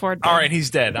big, couldn't but afford big. all right, he's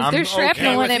dead. I'm There's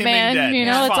shrapnel okay with in it, him being man. dead. You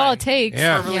know, that's all it takes.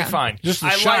 Yeah. Perfectly fine. Just the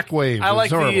I shockwave. I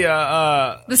like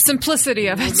the simplicity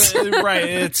of it. right.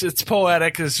 It's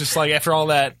poetic. It's just like after all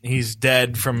that, he's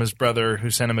dead from his brother who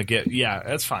sent him a gift. Yeah,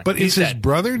 that's fine. But is his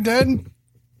brother dead?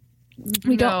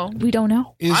 We don't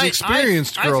know. Is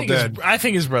experienced girl dead? I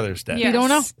think his brother's dead. Yes. We don't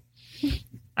know.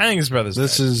 I think his brother's dead.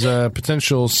 This is a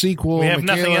potential sequel. We have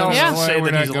nothing else to say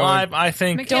that he's alive. I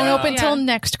think Don't open till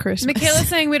next Christmas. Michaela's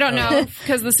saying we don't know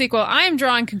because the sequel. I am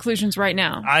drawing conclusions right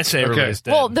now. I say everybody's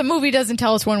dead. Well, the movie doesn't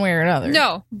tell us one way or another.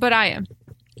 No, but I am.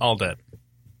 All dead.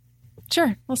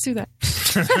 Sure, let's do that.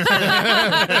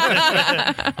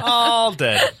 All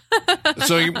dead.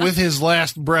 So with his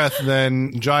last breath,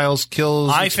 then Giles kills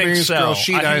I experienced think so. girl.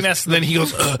 She I think dies. that's Then he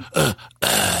goes,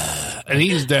 and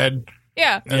he's dead.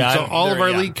 Yeah. And Yeah, so all of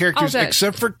our lead characters, All dead.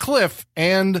 except for Cliff,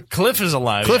 and Cliff is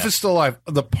alive. Cliff yeah. is still alive.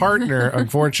 The partner,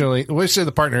 unfortunately, when I say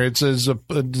the partner, it says the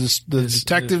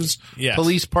detective's yes.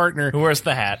 police partner. Who wears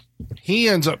the hat? He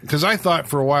ends up, because I thought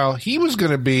for a while he was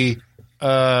going to be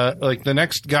like the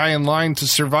next guy in line to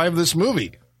survive this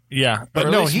movie. Yeah. But Or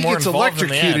at no, least he more gets involved in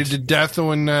the electrocuted to end. death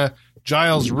when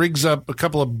Giles rigs up a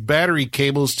couple of battery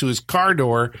cables to his car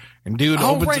door, and dude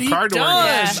opens right, the car he door.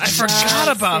 does. Yeah. I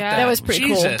forgot about Yeah. that. That was pretty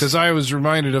cool. Jesus. Because I was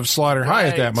reminded of Slaughter High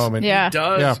at that Right. moment. Yeah. He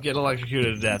does Yeah. get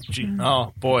electrocuted to death.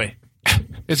 Oh, boy.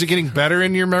 Is it getting better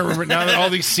in your memory now that all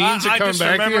these scenes are I'm coming just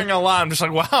back to remembering you? a lot. I'm just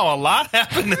like, wow, a lot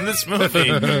happened in this movie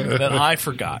that I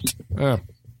forgot. Oh.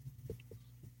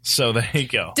 So there you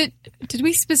go. Did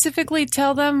we specifically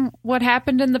tell them what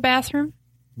happened in the bathroom?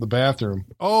 The bathroom.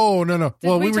 Oh, no.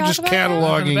 Well, we we were talk just about that?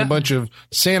 cataloging a bunch of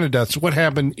Santa deaths. What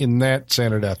happened in that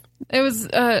Santa death? It was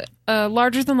a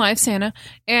larger-than-life Santa,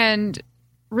 and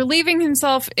relieving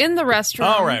himself in the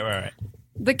restroom. Oh, right.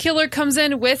 The killer comes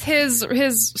in with his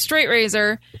straight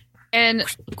razor and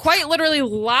quite literally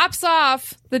lops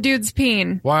off the dude's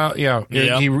peen. Wow, yeah.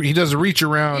 Yep. He does a reach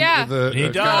around. Yeah. with He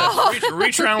does.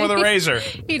 Reach around with a razor.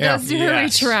 He does do a Yes.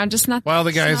 reach around, just not While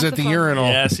the guy's not at the phone. urinal,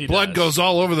 Yes, he blood does. goes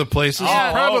all over the place. This is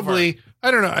All probably,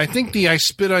 I don't know, I think the I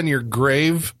spit on your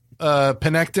grave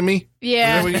penectomy.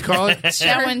 Yeah. Is that what you call it?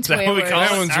 That one's Is that way what we worse. call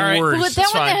That it? one's All right. worse. But that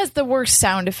It's one fine. has the worst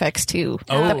sound effects too.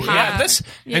 Oh, The pop. yeah. This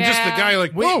And just the guy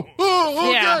like, whoa,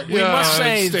 oh, Yeah. God. we must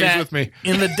say it stays that with me.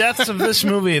 in the depths of this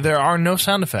movie, there are no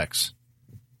sound effects.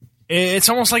 It's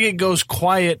almost like it goes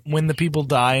quiet when the people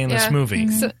die in this movie.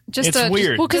 So, just It's a,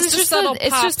 weird. Well, because Just it's a subtle it's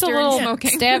pop just a during little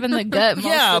smoking. stab in the gut most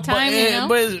Yeah, of the time, you know?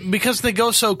 but because they go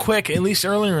so quick, at least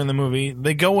earlier in the movie,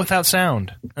 they go without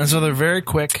sound, and so they're very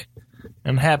quick,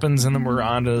 and happens, and then we're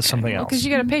on to something else. because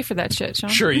you got to pay for that shit, Sean.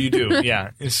 Sure, you do. Yeah,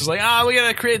 it's just like we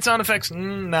gotta create sound effects.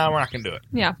 No, we're not gonna do it.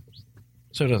 Yeah.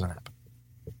 So it doesn't happen.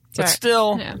 But Sorry.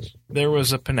 still, Yeah. there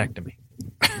was a penectomy.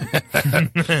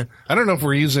 I don't know if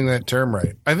we're using that term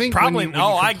right. I think Probably. when you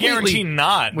I guarantee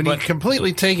not. When you but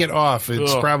completely take it off,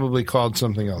 it's probably called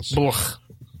something else. blech.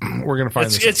 We're going to find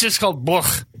this. It's just called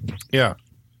blech. Yeah.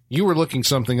 You were looking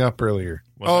something up earlier.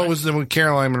 I? It was the with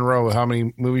Caroline Munro, how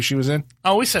many movies she was in?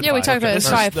 Oh, we said Yeah, we 5. talked about it. This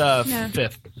It's 5. is the Yeah.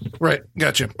 5th. Right.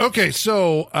 Gotcha. Okay.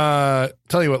 So,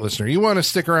 tell you what, listener, you want to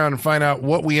stick around and find out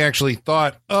what we actually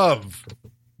thought of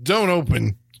Don't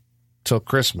Open Till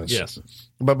Christmas. Yes.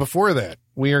 But before that,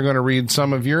 we are going to read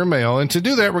some of your mail. And to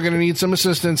do that, we're going to need some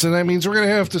assistance. And that means we're going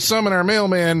to have to summon our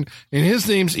mailman, and his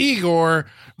name's Igor.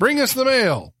 Bring us the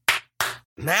mail.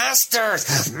 Masters,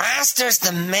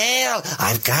 the mail.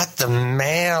 I've got the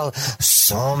mail.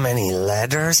 So many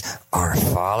letters. Our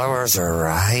followers are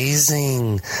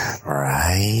rising.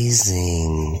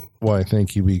 Why,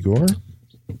 thank you, Igor.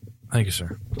 Thank you,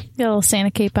 sir. Got a little Santa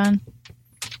cape on.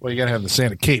 Well, you got to have the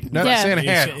Santa cape, not Yeah. the Santa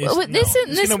hat. He's- Well, this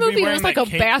he's gonna be movie wearing was like that a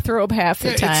cape. bathrobe half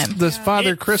the time. It's the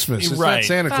Father Christmas. It's not right.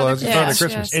 Santa Claus. It's Father Father Christmas,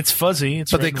 Christmas. yes. It's fuzzy.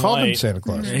 It's But they red and call him white. Santa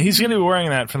Claus. He's going to be wearing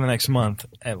that for the next month,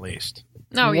 at least.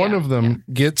 Oh, One yeah. of them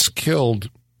gets killed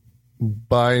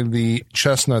by the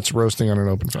chestnuts roasting on an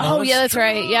open fire. Oh, yeah, that's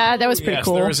right. Yeah, that was pretty Yes,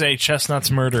 cool. there was a chestnuts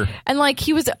murder. And like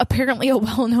he was apparently a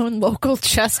well-known local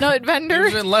chestnut vendor.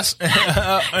 He was a less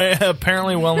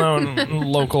apparently well-known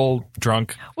local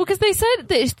drunk. Well, because they said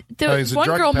that Oh, he's the a one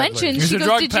drug girl peddler. mentioned He's she a goes,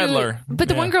 drug "Did peddler." you?" But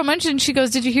the Yeah. one girl mentioned she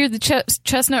goes, "Did you hear the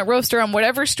chestnut roaster on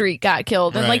whatever street got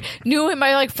killed?" And Right. like knew him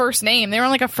by like first name. They were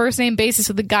on like a first name basis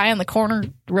with the guy on the corner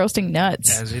roasting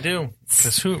nuts. As you do.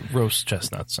 Because who roasts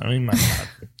chestnuts? I mean, my God.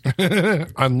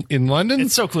 In London?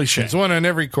 It's so cliche. It's one on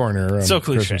every corner around So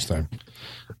cliche. Christmas time.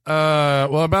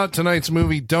 Well, about tonight's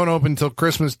movie, Don't Open Till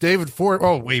Christmas, David Ford.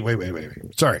 Oh, wait.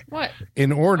 Sorry. What?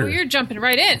 In order Oh, you're jumping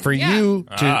right in. for Yeah. you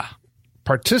to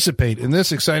participate in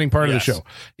this exciting part Yes. of the show,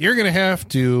 you're going to have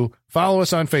to follow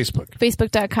us on Facebook.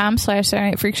 Facebook.com/Saturday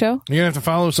Night Freak Show. You're going to have to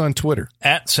follow us on Twitter.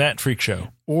 At Sat Freak Show.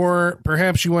 Or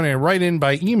perhaps you want to write in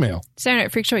by email. Saturday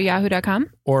Night Freak Show at yahoo.com.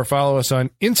 Or follow us on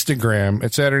Instagram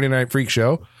at Saturday Night Freak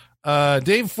Show.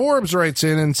 Dave Forbes writes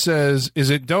in and says, is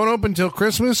it Don't Open Till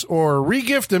Christmas or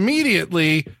regift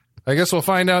immediately? I guess we'll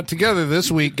find out together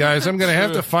this week, guys. I'm going to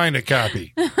have to find a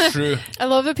copy. True. I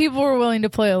love that people were willing to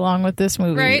play along with this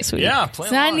movie Right. this week. Yeah, play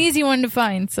It's not along. an easy one to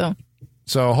find, so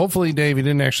So hopefully, Dave, you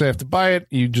didn't actually have to buy it.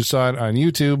 You just saw it on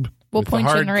YouTube. we'll with point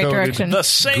you in the right hard-coded direction. The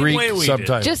same Greek way we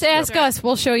subtitles. Just ask us.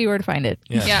 We'll show you where to find it.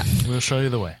 did. Yeah. We'll show you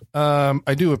the way.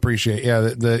 I do appreciate,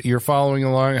 that you're following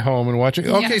along at home and watching.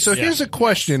 Okay, Yes. so here's a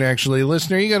question, actually,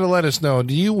 listener. You got to let us know.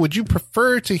 Would you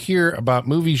prefer to hear about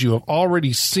movies you have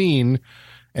already seen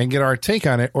and get our take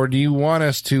on it, or do you want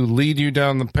us to lead you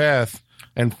down the path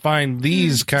and find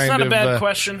these kind It's not of a bad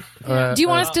question. Do you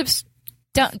want us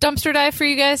to dumpster dive for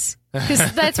you guys?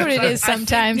 Because that's what it is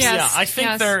sometimes. Yes. Yeah, I think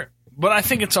yes. but I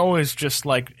think it's always just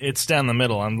like it's down the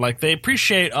middle. And like they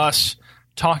appreciate us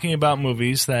talking about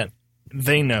movies that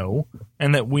they know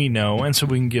and that we know, and so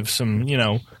we can give some,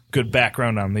 good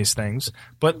background on these things.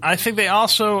 But I think they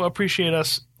also appreciate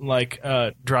us like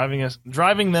driving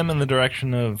them in the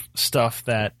direction of stuff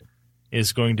that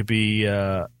is going to be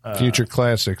future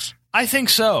classics? I think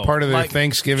so. Part of their Like,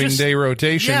 Thanksgiving just- Day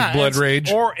rotation, Blood Rage.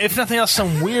 or if nothing else,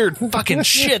 some weird fucking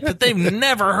shit that they've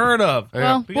never heard of.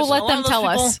 Well, Because we'll a let lot them of those tell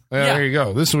people- us. There you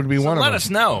go. This would be one of Let them. us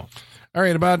know. All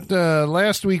right, about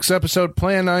last week's episode,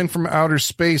 Plan 9 from Outer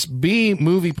Space, B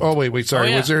movie. Oh, wait, sorry. Oh,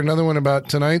 yeah. Was there another one about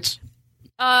tonight's?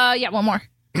 Yeah, one more.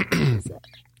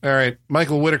 All right.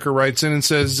 Michael Whitaker writes in and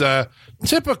says,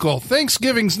 typical.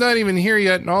 Thanksgiving's not even here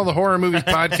yet, and all the horror movie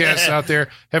podcasts out there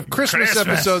have Christmas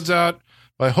episodes out.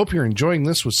 Well, I hope you're enjoying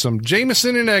this with some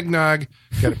Jameson and eggnog.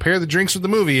 Got to pair the drinks with the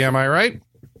movie, am I right?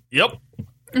 Yep.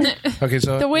 Okay,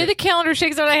 so The way the calendar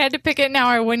shakes out, I had to pick it now.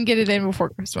 I wouldn't get it in before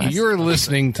Christmas. you're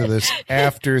listening to this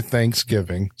after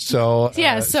Thanksgiving. So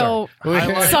Yeah, so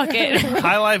sorry. suck it.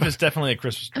 High Life is definitely a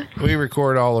Christmas tree. We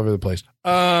record all over the place.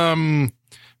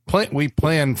 We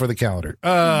plan for the calendar.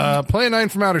 Plan 9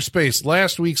 from Outer Space,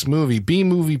 last week's movie, B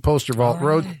Movie Poster Vault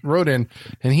wrote in,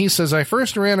 and he says, I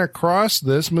first ran across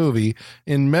this movie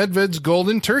in Medved's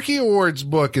Golden Turkey Awards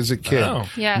book as a kid. Oh.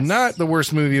 Yes. Not the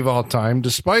worst movie of all time,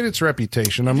 despite its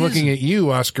reputation. I'm looking at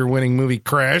you, Oscar-winning movie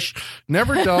Crash.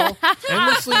 Never dull,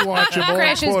 endlessly watchable,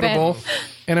 Crash is quotable,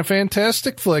 and a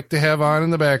fantastic flick to have on in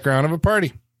the background of a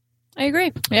party. I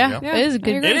agree. Yeah, go. it is a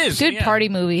good, It is, good yeah. party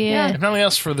movie. Yeah. If nothing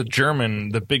else for the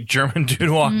big German dude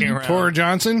walking around. Tor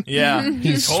Johnson? Yeah.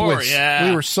 He's Tor, Swiss. yeah.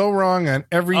 We were so wrong on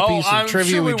every piece of I'm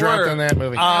trivia sure we dropped were. on that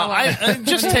movie. I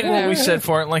just take what we said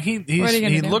for it. Like What are you gonna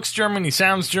he do? looks German, he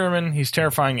sounds German, he's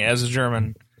terrifying as a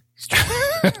German.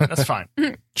 That's fine.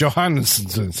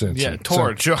 Johannesson. Yeah,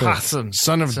 Tor Johansson.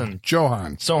 Son of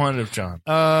Johann. So of John.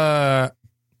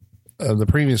 the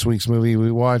previous week's movie,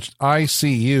 we watched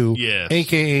ICU, Yes.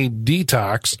 aka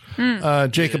Detox.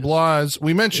 Jacob Laws.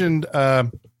 We mentioned.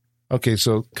 Okay,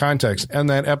 so context. In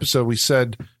that episode, we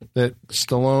said that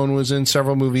Stallone was in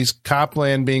several movies,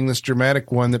 Copland being this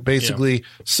dramatic one that basically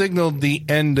signaled the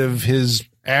end of his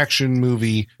action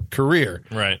movie career.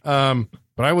 Right.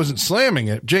 But I wasn't slamming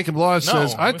it. Jacob Laws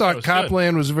says, I thought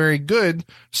Copland was very good.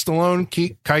 Stallone,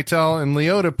 Keitel, and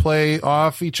Liotta play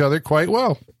off each other quite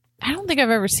well. I don't think I've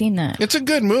ever seen that. It's a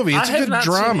good movie. It's I a have good not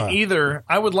drama. seen it either.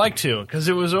 I would like to, because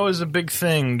it was always a big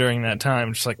thing during that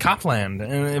time, just like Copland,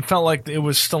 and it felt like it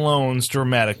was Stallone's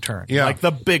dramatic turn, like the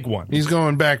big one. He's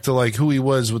going back to like who he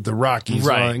was with the Rockies,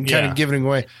 Right, and kind of giving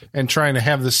away and trying to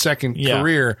have the second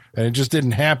career, and it just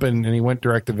didn't happen. And he went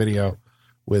direct to video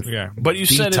with But you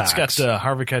said it's Detox. got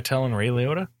Harvey Keitel and Ray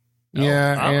Liotta.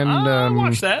 and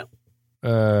watch that.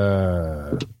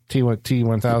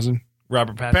 T1000.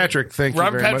 Robert Patrick. Thank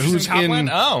Robert you very much. Patrick's Who's in Copland? in?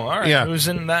 Oh, all right. Yeah. Who's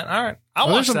in that? All right. I'll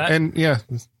Well, watch there's that. And a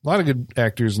lot of good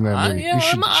actors in that movie. You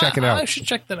should check it out. I should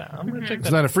check that out. I'm going to check It's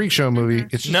that not a freak show movie.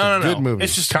 It's just out. a good movie.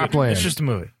 It's just Copland. It's just a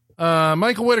movie.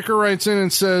 Michael Whitaker writes in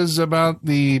and says about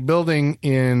the building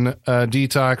in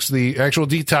Detox, the actual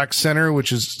Detox Center,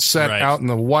 which is set out in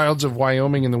the wilds of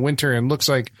Wyoming in the winter and looks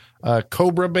like a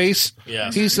Cobra base.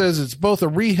 Yes. He says it's both a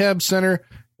rehab center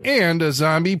and a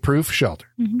zombie-proof shelter.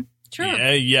 True.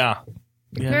 Yeah.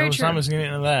 Very no true. time is getting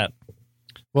into that.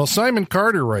 Well, Simon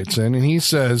Carter writes in and he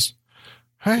says,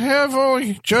 I have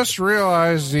only just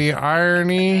realized the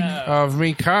irony of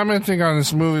me commenting on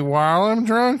this movie while I'm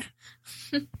drunk.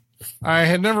 I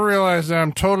had never realized that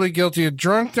I'm totally guilty of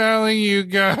drunk dialing. You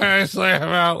guys laugh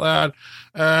out loud.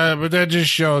 But that just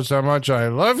shows how much I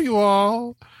love you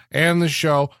all and the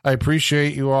show. I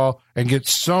appreciate you all and get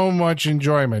so much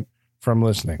enjoyment from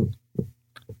listening.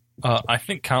 I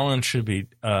think Colin should be,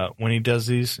 when he does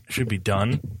these, should be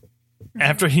done.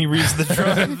 After he reads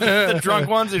the drunk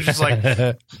ones, it's just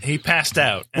like he passed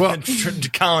out. And Well, then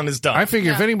Colin is done. I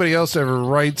figure if anybody else ever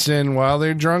writes in while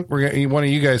they're drunk, one of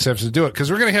you guys has to do it because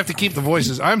we're going to have to keep the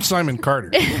voices. I'm Simon Carter.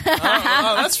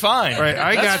 Oh, that's fine. Right,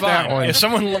 I That's got fine. that one. If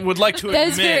someone would like to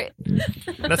That's admit,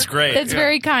 that's great. That's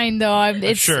very kind, though.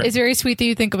 It's Sure. it's very sweet that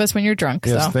you think of us when you're drunk.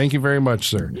 Yes, So thank you very much,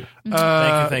 sir.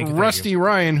 Thank you. Rusty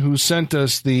Ryan, who sent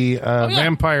us the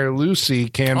Vampire Lucy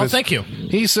canvas. Oh, thank you.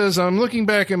 He says, I'm looking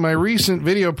back at my recent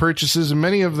video purchases, and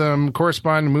many of them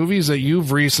correspond to movies that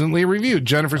you've recently reviewed.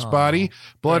 Jennifer's Body,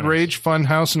 Blood Rage,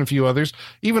 Funhouse, and a few others.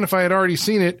 Even if I had already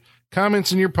seen it,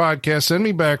 comments in your podcast send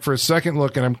me back for a second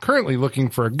look, and I'm currently looking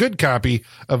for a good copy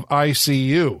of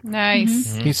ICU.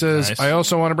 Nice. He says, Nice. I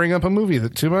also want to bring up a movie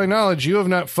that, to my knowledge, you have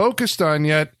not focused on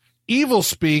yet. Evil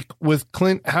Speak with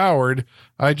Clint Howard.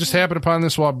 I just happened upon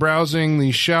this while browsing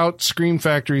the Shout Scream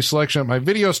Factory selection at my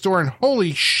video store, and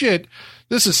holy shit,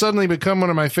 this has suddenly become one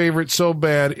of my favorite so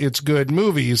bad it's good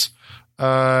movies.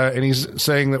 And he's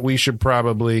saying that we should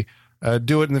probably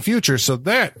do it in the future. So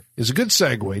that is a good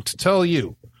segue to tell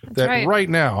you that right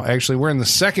now, actually, we're in the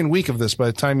second week of this by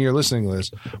the time you're listening to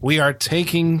this. We are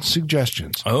taking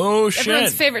suggestions. Oh, shit.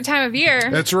 Everyone's favorite time of year.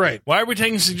 That's right. Why are we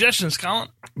taking suggestions, Colin?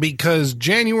 Because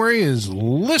January is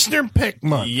listener pick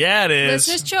month. Yeah, it is.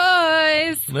 Listener's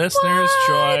choice. Listener's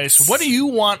choice. What do you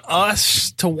want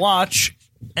us to watch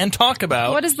and talk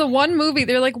about? What is the one movie?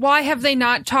 They're like, why have they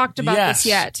not talked about this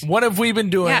yet? What have we been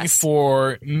doing Yes.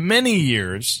 for many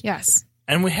years? Yes.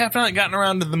 And we have not gotten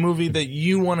around to the movie that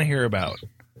you want to hear about.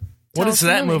 What Tell is us the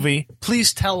that movie. movie?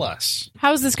 Please tell us.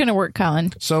 how's this going to work,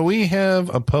 Colin? So we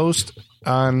have a post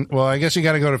on. Well, I guess you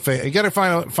got to go to. You got to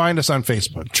find us on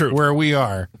Facebook. True. Where we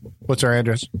are. What's our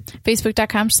address?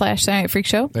 Facebook.com/Saturday Night Freak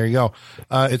Show. There you go.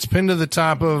 It's pinned to the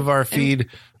top of our feed.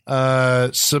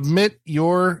 Submit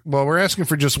your. Well, we're asking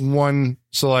for just one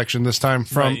selection this time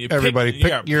from Right, you everybody.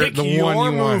 Pick the one you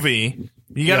want. movie.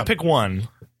 You got to Yep. pick one.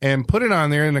 And put it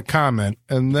on there in a comment,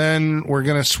 and then we're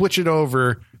going to switch it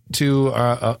over to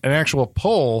an actual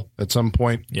poll at some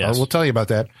point. Yes. We'll tell you about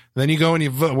that. Then you go and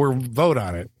you vote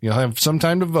on it. You'll have some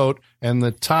time to vote, and the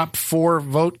top 4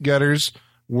 vote getters,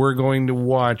 we're going to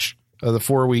watch the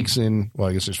 4 weeks in. Well,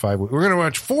 I guess there's 5 weeks. We're going to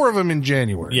watch 4 of them in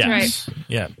January. Yes.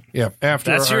 Yeah. Yeah.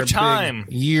 After That's your our big time.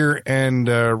 year-end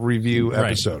review Right.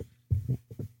 episode.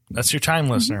 That's your time,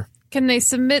 listener. Can they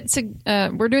submit?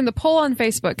 We're doing the poll on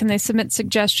Facebook. Can they submit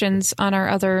suggestions on our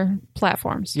other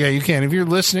platforms? Yeah, you can. If you're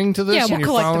listening to this Yeah, we'll and you're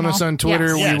collect following them us all. on Twitter,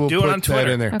 Yes. Yeah, we will do it put on that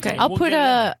Twitter. in there. Okay. I'll We'll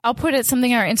put it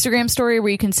something on our Instagram story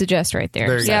where you can suggest right there.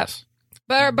 There you Yep.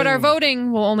 go. But our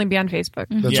voting will only be on Facebook.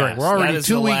 That's Yes, right. We're that already is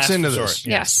 2 the weeks last into resort. this.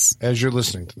 Yes. As you're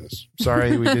listening to this.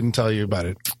 Sorry we didn't tell you about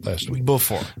it last week.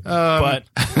 Before. But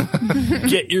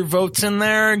get your votes in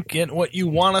there. Get what you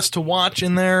want us to watch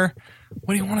in there.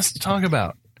 What do you want us to talk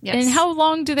about? Yes. And how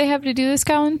long do they have to do this,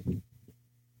 Colin?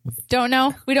 Don't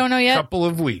know. We don't know yet. Couple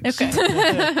of weeks. Okay.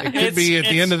 It could be at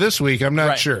the end of this week. I'm not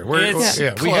Right. sure. It's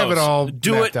We have it close. all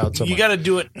Do mapped it. out somewhere. You got to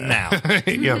do it now.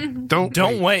 Yeah.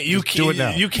 Don't wait. You Just do it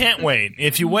now. You can't wait.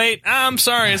 If you wait, I'm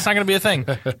sorry, it's not going to be a thing.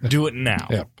 Do it now.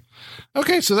 Yeah.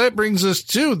 Okay, so that brings us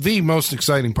to the most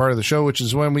exciting part of the show, which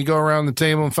is when we go around the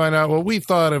table and find out what we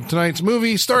thought of tonight's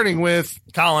movie, starting with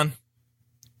Colin.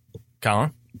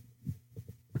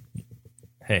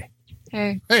 Hey.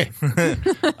 Hey.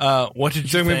 What did you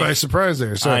took me think? by surprise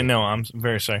there. So I know. I'm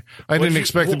very sorry. I What didn't did you-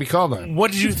 expect to be called on.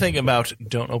 What did you think about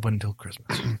Don't Open Till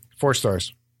Christmas? 4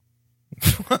 stars.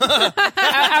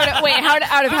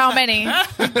 Out of how many?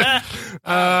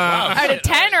 Out of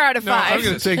 10 or out of No, I'm 5?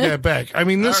 going to take that back. I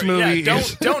mean, this All right, movie yeah,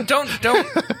 is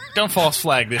don't false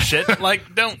flag this shit.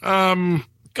 Like, don't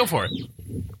go for it.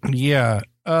 yeah.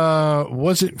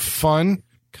 Was it fun?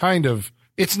 Kind of.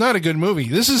 It's not a good movie.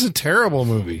 This is a terrible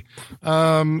movie.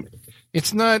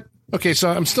 It's not. Okay, so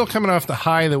I'm still coming off the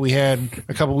high that we had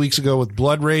a couple weeks ago with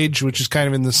Blood Rage, which is kind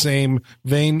of in the same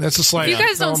vein. That's a slight. If you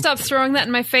guys don't stop throwing that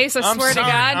in my face, I swear sorry. to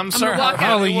God, I'm I'm sorry. gonna walk out.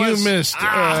 Holly, It was- you missed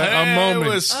a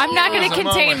moment. I'm not going to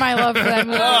contain my love for that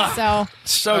movie. So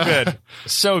So good.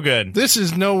 So good. This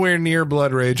is nowhere near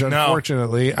Blood Rage,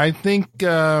 unfortunately. I think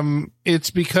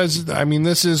it's because, I mean,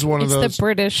 this is one it's of the those.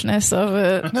 Britishness of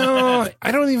it. No,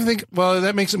 I don't even think. Well,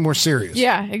 that makes it more serious.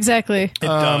 Yeah, exactly. It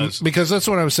does. Because that's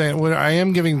what I was saying. When I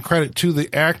am giving credit to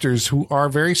the actors who are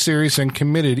very serious and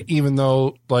committed, even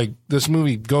though like this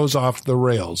movie goes off the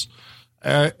rails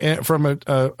and from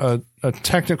a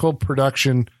technical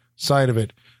production side of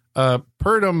it.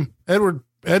 Edmund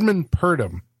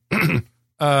Purdom.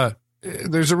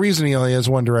 There's a reason he only has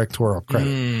one directorial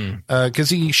credit because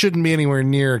he shouldn't be anywhere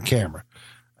near a camera.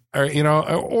 Or,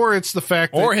 or it's the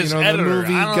fact that Or his the editor.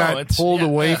 movie I don't know. got It's- pulled yeah,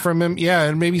 away yeah. from him. Yeah,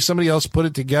 and maybe somebody else put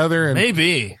it together. And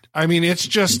Maybe. I mean,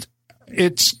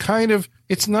 it's kind of,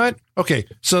 it's not, okay,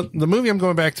 so the movie I'm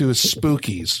going back to is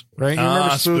Spookies, right? You remember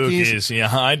Spookies?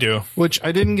 Yeah, I do. Which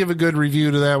I didn't give a good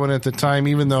review to that one at the time,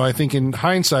 even though I think in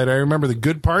hindsight, I remember the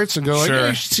good parts and go like, Sure. "Hey,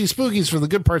 you should see Spookies for the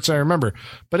good parts I remember."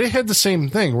 But it had the same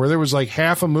thing where there was like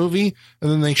half a movie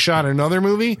and then they shot another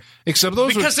movie, except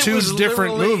those Because were it two was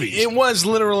different literally- movies. It was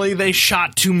literally they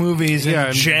shot 2 movies and Yeah,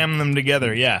 and- jammed them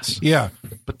together. Yes. Yeah,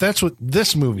 but that's what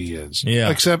this movie is. Yeah.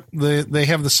 Except they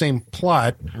have the same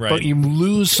plot, Right. but you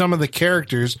lose some of the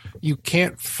characters. You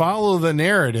can't follow the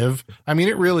narrative. I mean,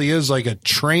 it really is like a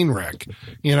train wreck,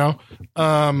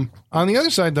 On the other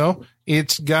side, though,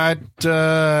 it's got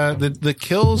the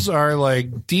kills are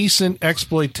like decent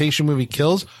exploitation movie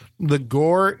kills. The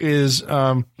gore is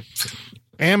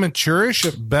amateurish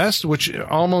at best, which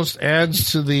almost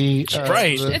adds to the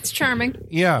Right. It's charming.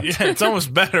 yeah. Yeah, it's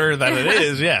almost better than it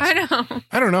is. Yes. I know.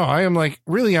 I don't know. I am like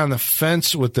really on the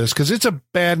fence with this because it's a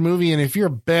bad movie. And if you're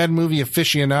a bad movie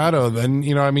aficionado, then,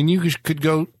 you could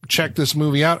go check this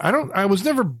movie out. I was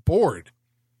never bored.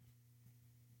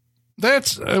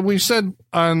 That's, we've said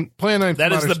on Plan 9 That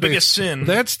from is Outer the Space, biggest sin.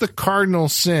 That's the cardinal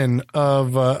sin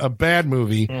of a bad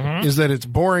movie is that it's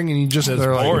boring and you just, It's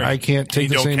they're like, boring. I can't take You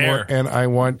this don't anymore care. and I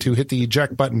want to hit the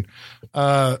eject button.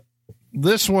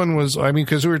 This one was,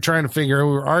 because we were trying to figure,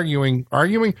 we were arguing.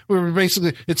 We were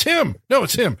basically, it's him. No,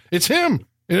 it's him. It's him.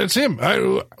 It's him. I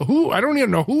don't even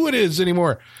know who it is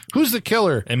anymore. Who's the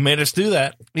killer? It made us do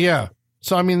that. Yeah.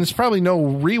 So, there's probably no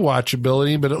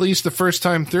rewatchability, but at least the first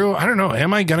time through, I don't know.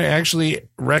 Am I going to actually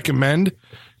recommend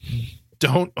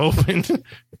Don't Open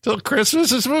Till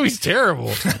Christmas? This movie's terrible.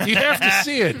 You have to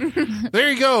see it. There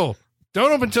you go.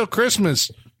 Don't Open Till Christmas.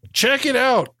 Check it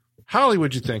out. Holly,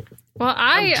 what'd you think? Well,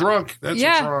 I'm drunk. That's what's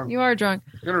yeah, wrong. you are drunk.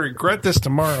 I'm going to regret this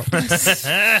tomorrow.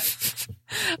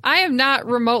 I am not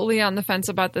remotely on the fence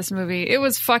about this movie. It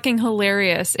was fucking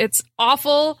hilarious. It's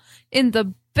awful in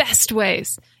the best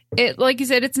ways. It, like you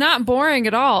said, it's not boring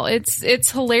at all. It's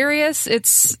hilarious.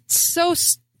 It's so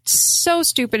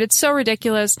stupid. It's so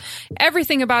ridiculous.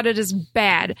 Everything about it is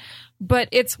bad, but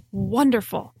it's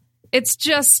wonderful. It's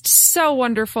just so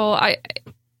wonderful.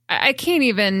 I can't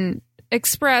even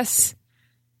express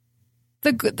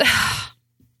the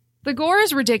gore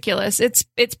is ridiculous. It's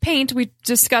paint. We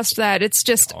discussed that. It's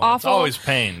just awful. It's always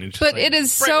pain. It's just But like it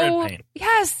is bright so red paint.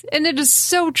 yes, and it is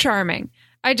so charming.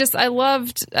 I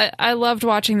loved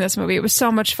watching this movie. It was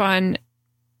so much fun.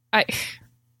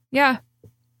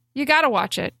 You gotta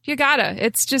watch it. You gotta.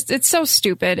 It's so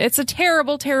stupid. It's a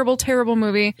terrible, terrible, terrible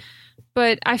movie.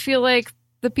 But I feel like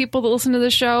the people that listen to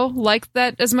the show like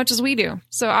that as much as we do.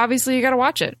 So obviously you gotta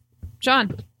watch it.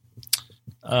 John.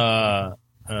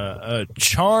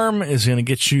 Charm is going to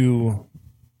get you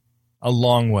a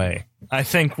long way. I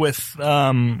think with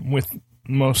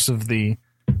most of the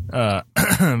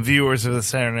viewers of the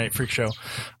Saturday Night Freak Show.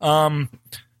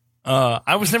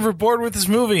 I was never bored with this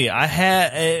movie. I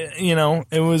had,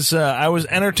 it was, I was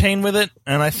entertained with it,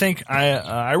 and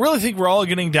I really think we're all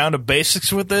getting down to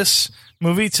basics with this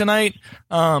movie tonight.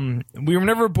 We were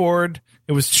never bored.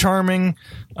 It was charming.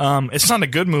 It's not a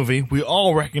good movie. We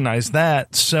all recognize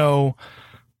that. So,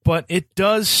 but it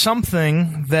does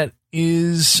something that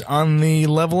is on the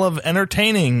level of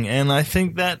entertaining, and I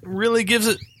think that really gives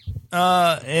it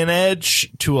an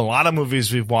edge to a lot of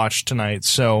movies we've watched tonight.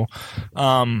 So,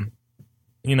 I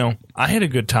had a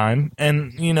good time,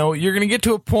 and you're going to get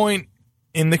to a point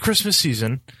in the Christmas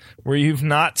season where you've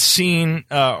not seen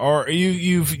or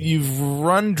you've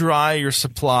run dry your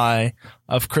supply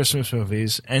of Christmas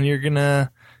movies, and you're gonna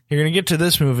get to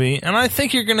this movie, and I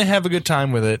think you're gonna have a good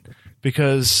time with it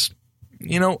because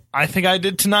I think I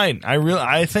did tonight.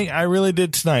 I think I really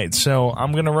did tonight. So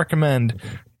I'm gonna recommend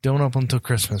Don't Open Till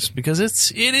Christmas because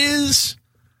it's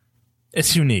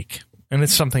unique and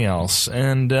it's something else,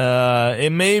 and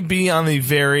it may be on the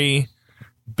very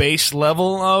base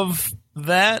level of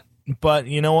that, but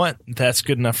you know what? That's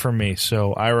good enough for me.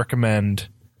 So I recommend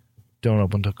Don't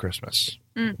Open Till Christmas.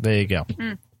 There you go.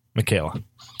 Michaela.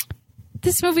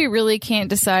 This movie really can't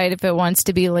decide if it wants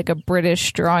to be like a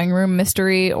British drawing room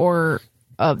mystery or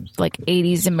a like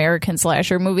 80s American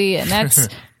slasher movie, and that's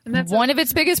one of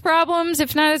its biggest problems,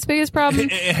 if not its biggest problem.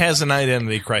 It has an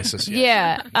identity crisis.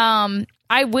 Yeah.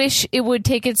 I wish it would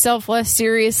take itself less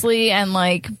seriously and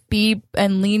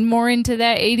lean more into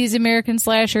that 80s American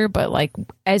slasher, but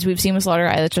as we've seen with Slaughter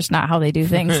Eye, that's just not how they do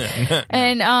things.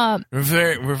 And we're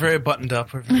very buttoned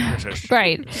up. We're very British.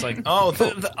 Right. It's like,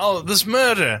 this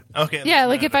murder. Okay.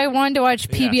 Yeah, if I wanted to watch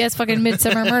PBS fucking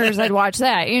Midsummer Murders, I'd watch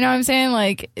that. You know what I'm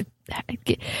saying?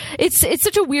 It's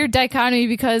such a weird dichotomy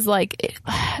because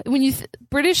when you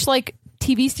British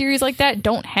TV series like that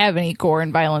don't have any gore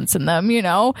and violence in them,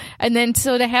 and then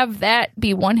so to have that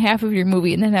be one half of your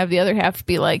movie and then have the other half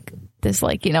be this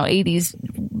 80s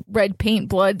red paint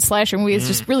blood slasher movie is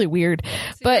just really weird.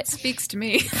 But it speaks to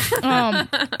me.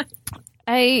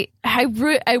 I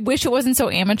wish it wasn't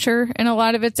so amateur in a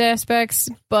lot of its aspects,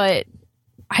 but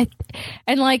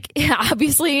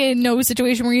obviously in no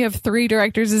situation where you have three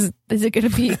directors is it going to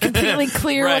be completely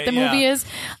clear right, what the movie is.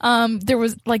 There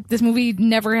was this movie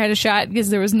never had a shot because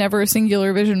there was never a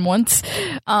singular vision once.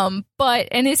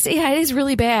 It is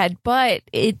really bad, but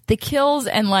the kills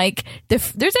and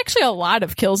there's actually a lot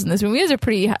of kills in this movie. There's a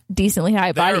pretty decently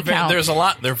high body count. There's a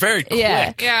lot. They're very quick.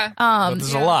 Yeah. But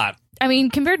there's a lot. I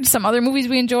mean, compared to some other movies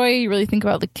we enjoy, you really think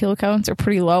about the kill counts are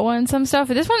pretty low on some stuff.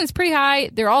 But this one is pretty high.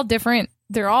 They're all different.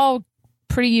 They're all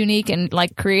pretty unique and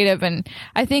creative, and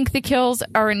I think the kills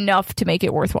are enough to make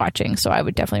it worth watching. So I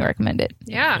would definitely recommend it.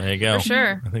 Yeah, there you go. For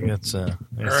sure. I think that's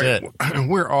right. it.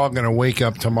 We're all going to wake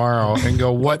up tomorrow and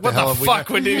go, "What the hell? What the fuck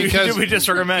did we just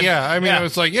recommend?" Yeah, I mean,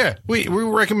 it's we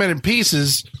recommended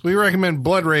Pieces, we recommend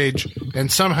Blood Rage, and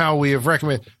somehow we have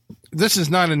recommended. This is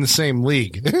not in the same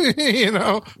league,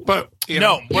 but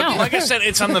like I said,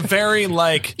 it's on the very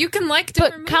you can different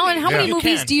But Colin, how many You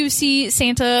movies can. do you see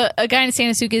a guy in a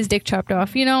Santa suit get his dick chopped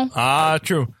off?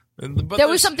 True. But that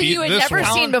was something you had never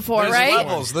seen before, right?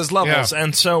 There's levels,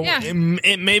 and so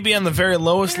it may be on the very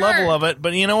lowest level of it.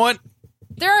 But you know what?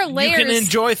 There are layers. You can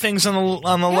enjoy things on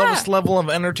the lowest level of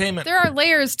entertainment. There are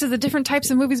layers to the different types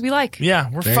of movies we like.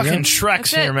 Yeah, we're fucking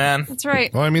Shreks here, man. That's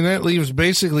right. Well, I mean, that leaves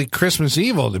basically Christmas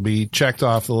Evil to be checked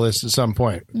off the list at some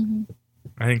point. Mm-hmm.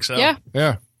 I think so.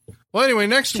 Yeah. Well, anyway,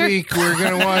 next week we're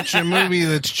going to watch a movie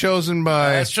that's chosen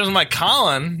by... It's chosen by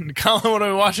Colin. Colin, what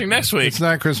are we watching next week? It's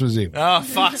not Christmas Eve. Oh,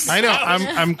 fuck. I know.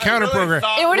 I'm counter-programmed.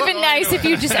 It would have been nice if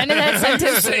you just ended that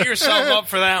sentence. Set yourself up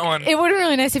for that one. It would have been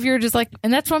really nice if you were just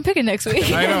and that's what I'm picking next week.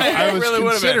 I know. I was really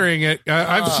considering it.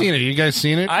 I've seen it. You guys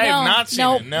seen it? I have not seen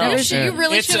it. No. You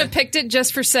really should have picked it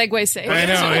just for segway's sake. I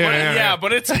know. Yeah,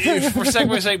 but it's for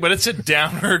segway's sake. But it's a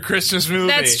downer Christmas movie.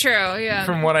 That's true. Yeah.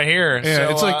 From what I hear.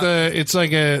 Yeah, so,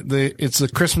 it's the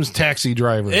Christmas Taxi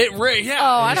Driver. Oh,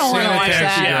 I don't want to watch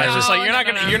that. Yeah, it's just No,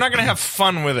 you're not gonna have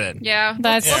fun with it. Yeah.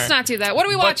 Let's not do that. What are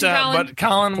we watching, Colin? But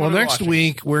Colin, well, next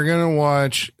week we're gonna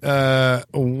watch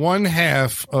one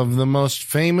half of the most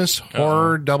famous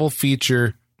horror double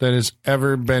feature that has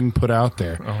ever been put out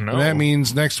there. Oh no! And that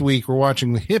means next week we're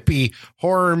watching the hippie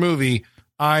horror movie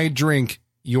I Drink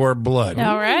Your Blood.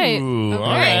 All right. Ooh, Okay. all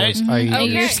right. I Eat Okay.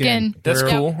 Your Skin. That's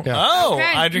cool. Yeah. Oh, Okay.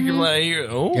 I drink your blood.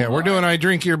 Oh, Yeah, we're doing I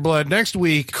Drink Your Blood next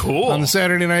week Cool. on the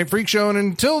Saturday Night Freak Show. And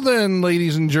until then,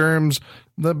 ladies and germs,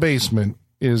 the basement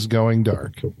is going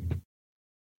dark.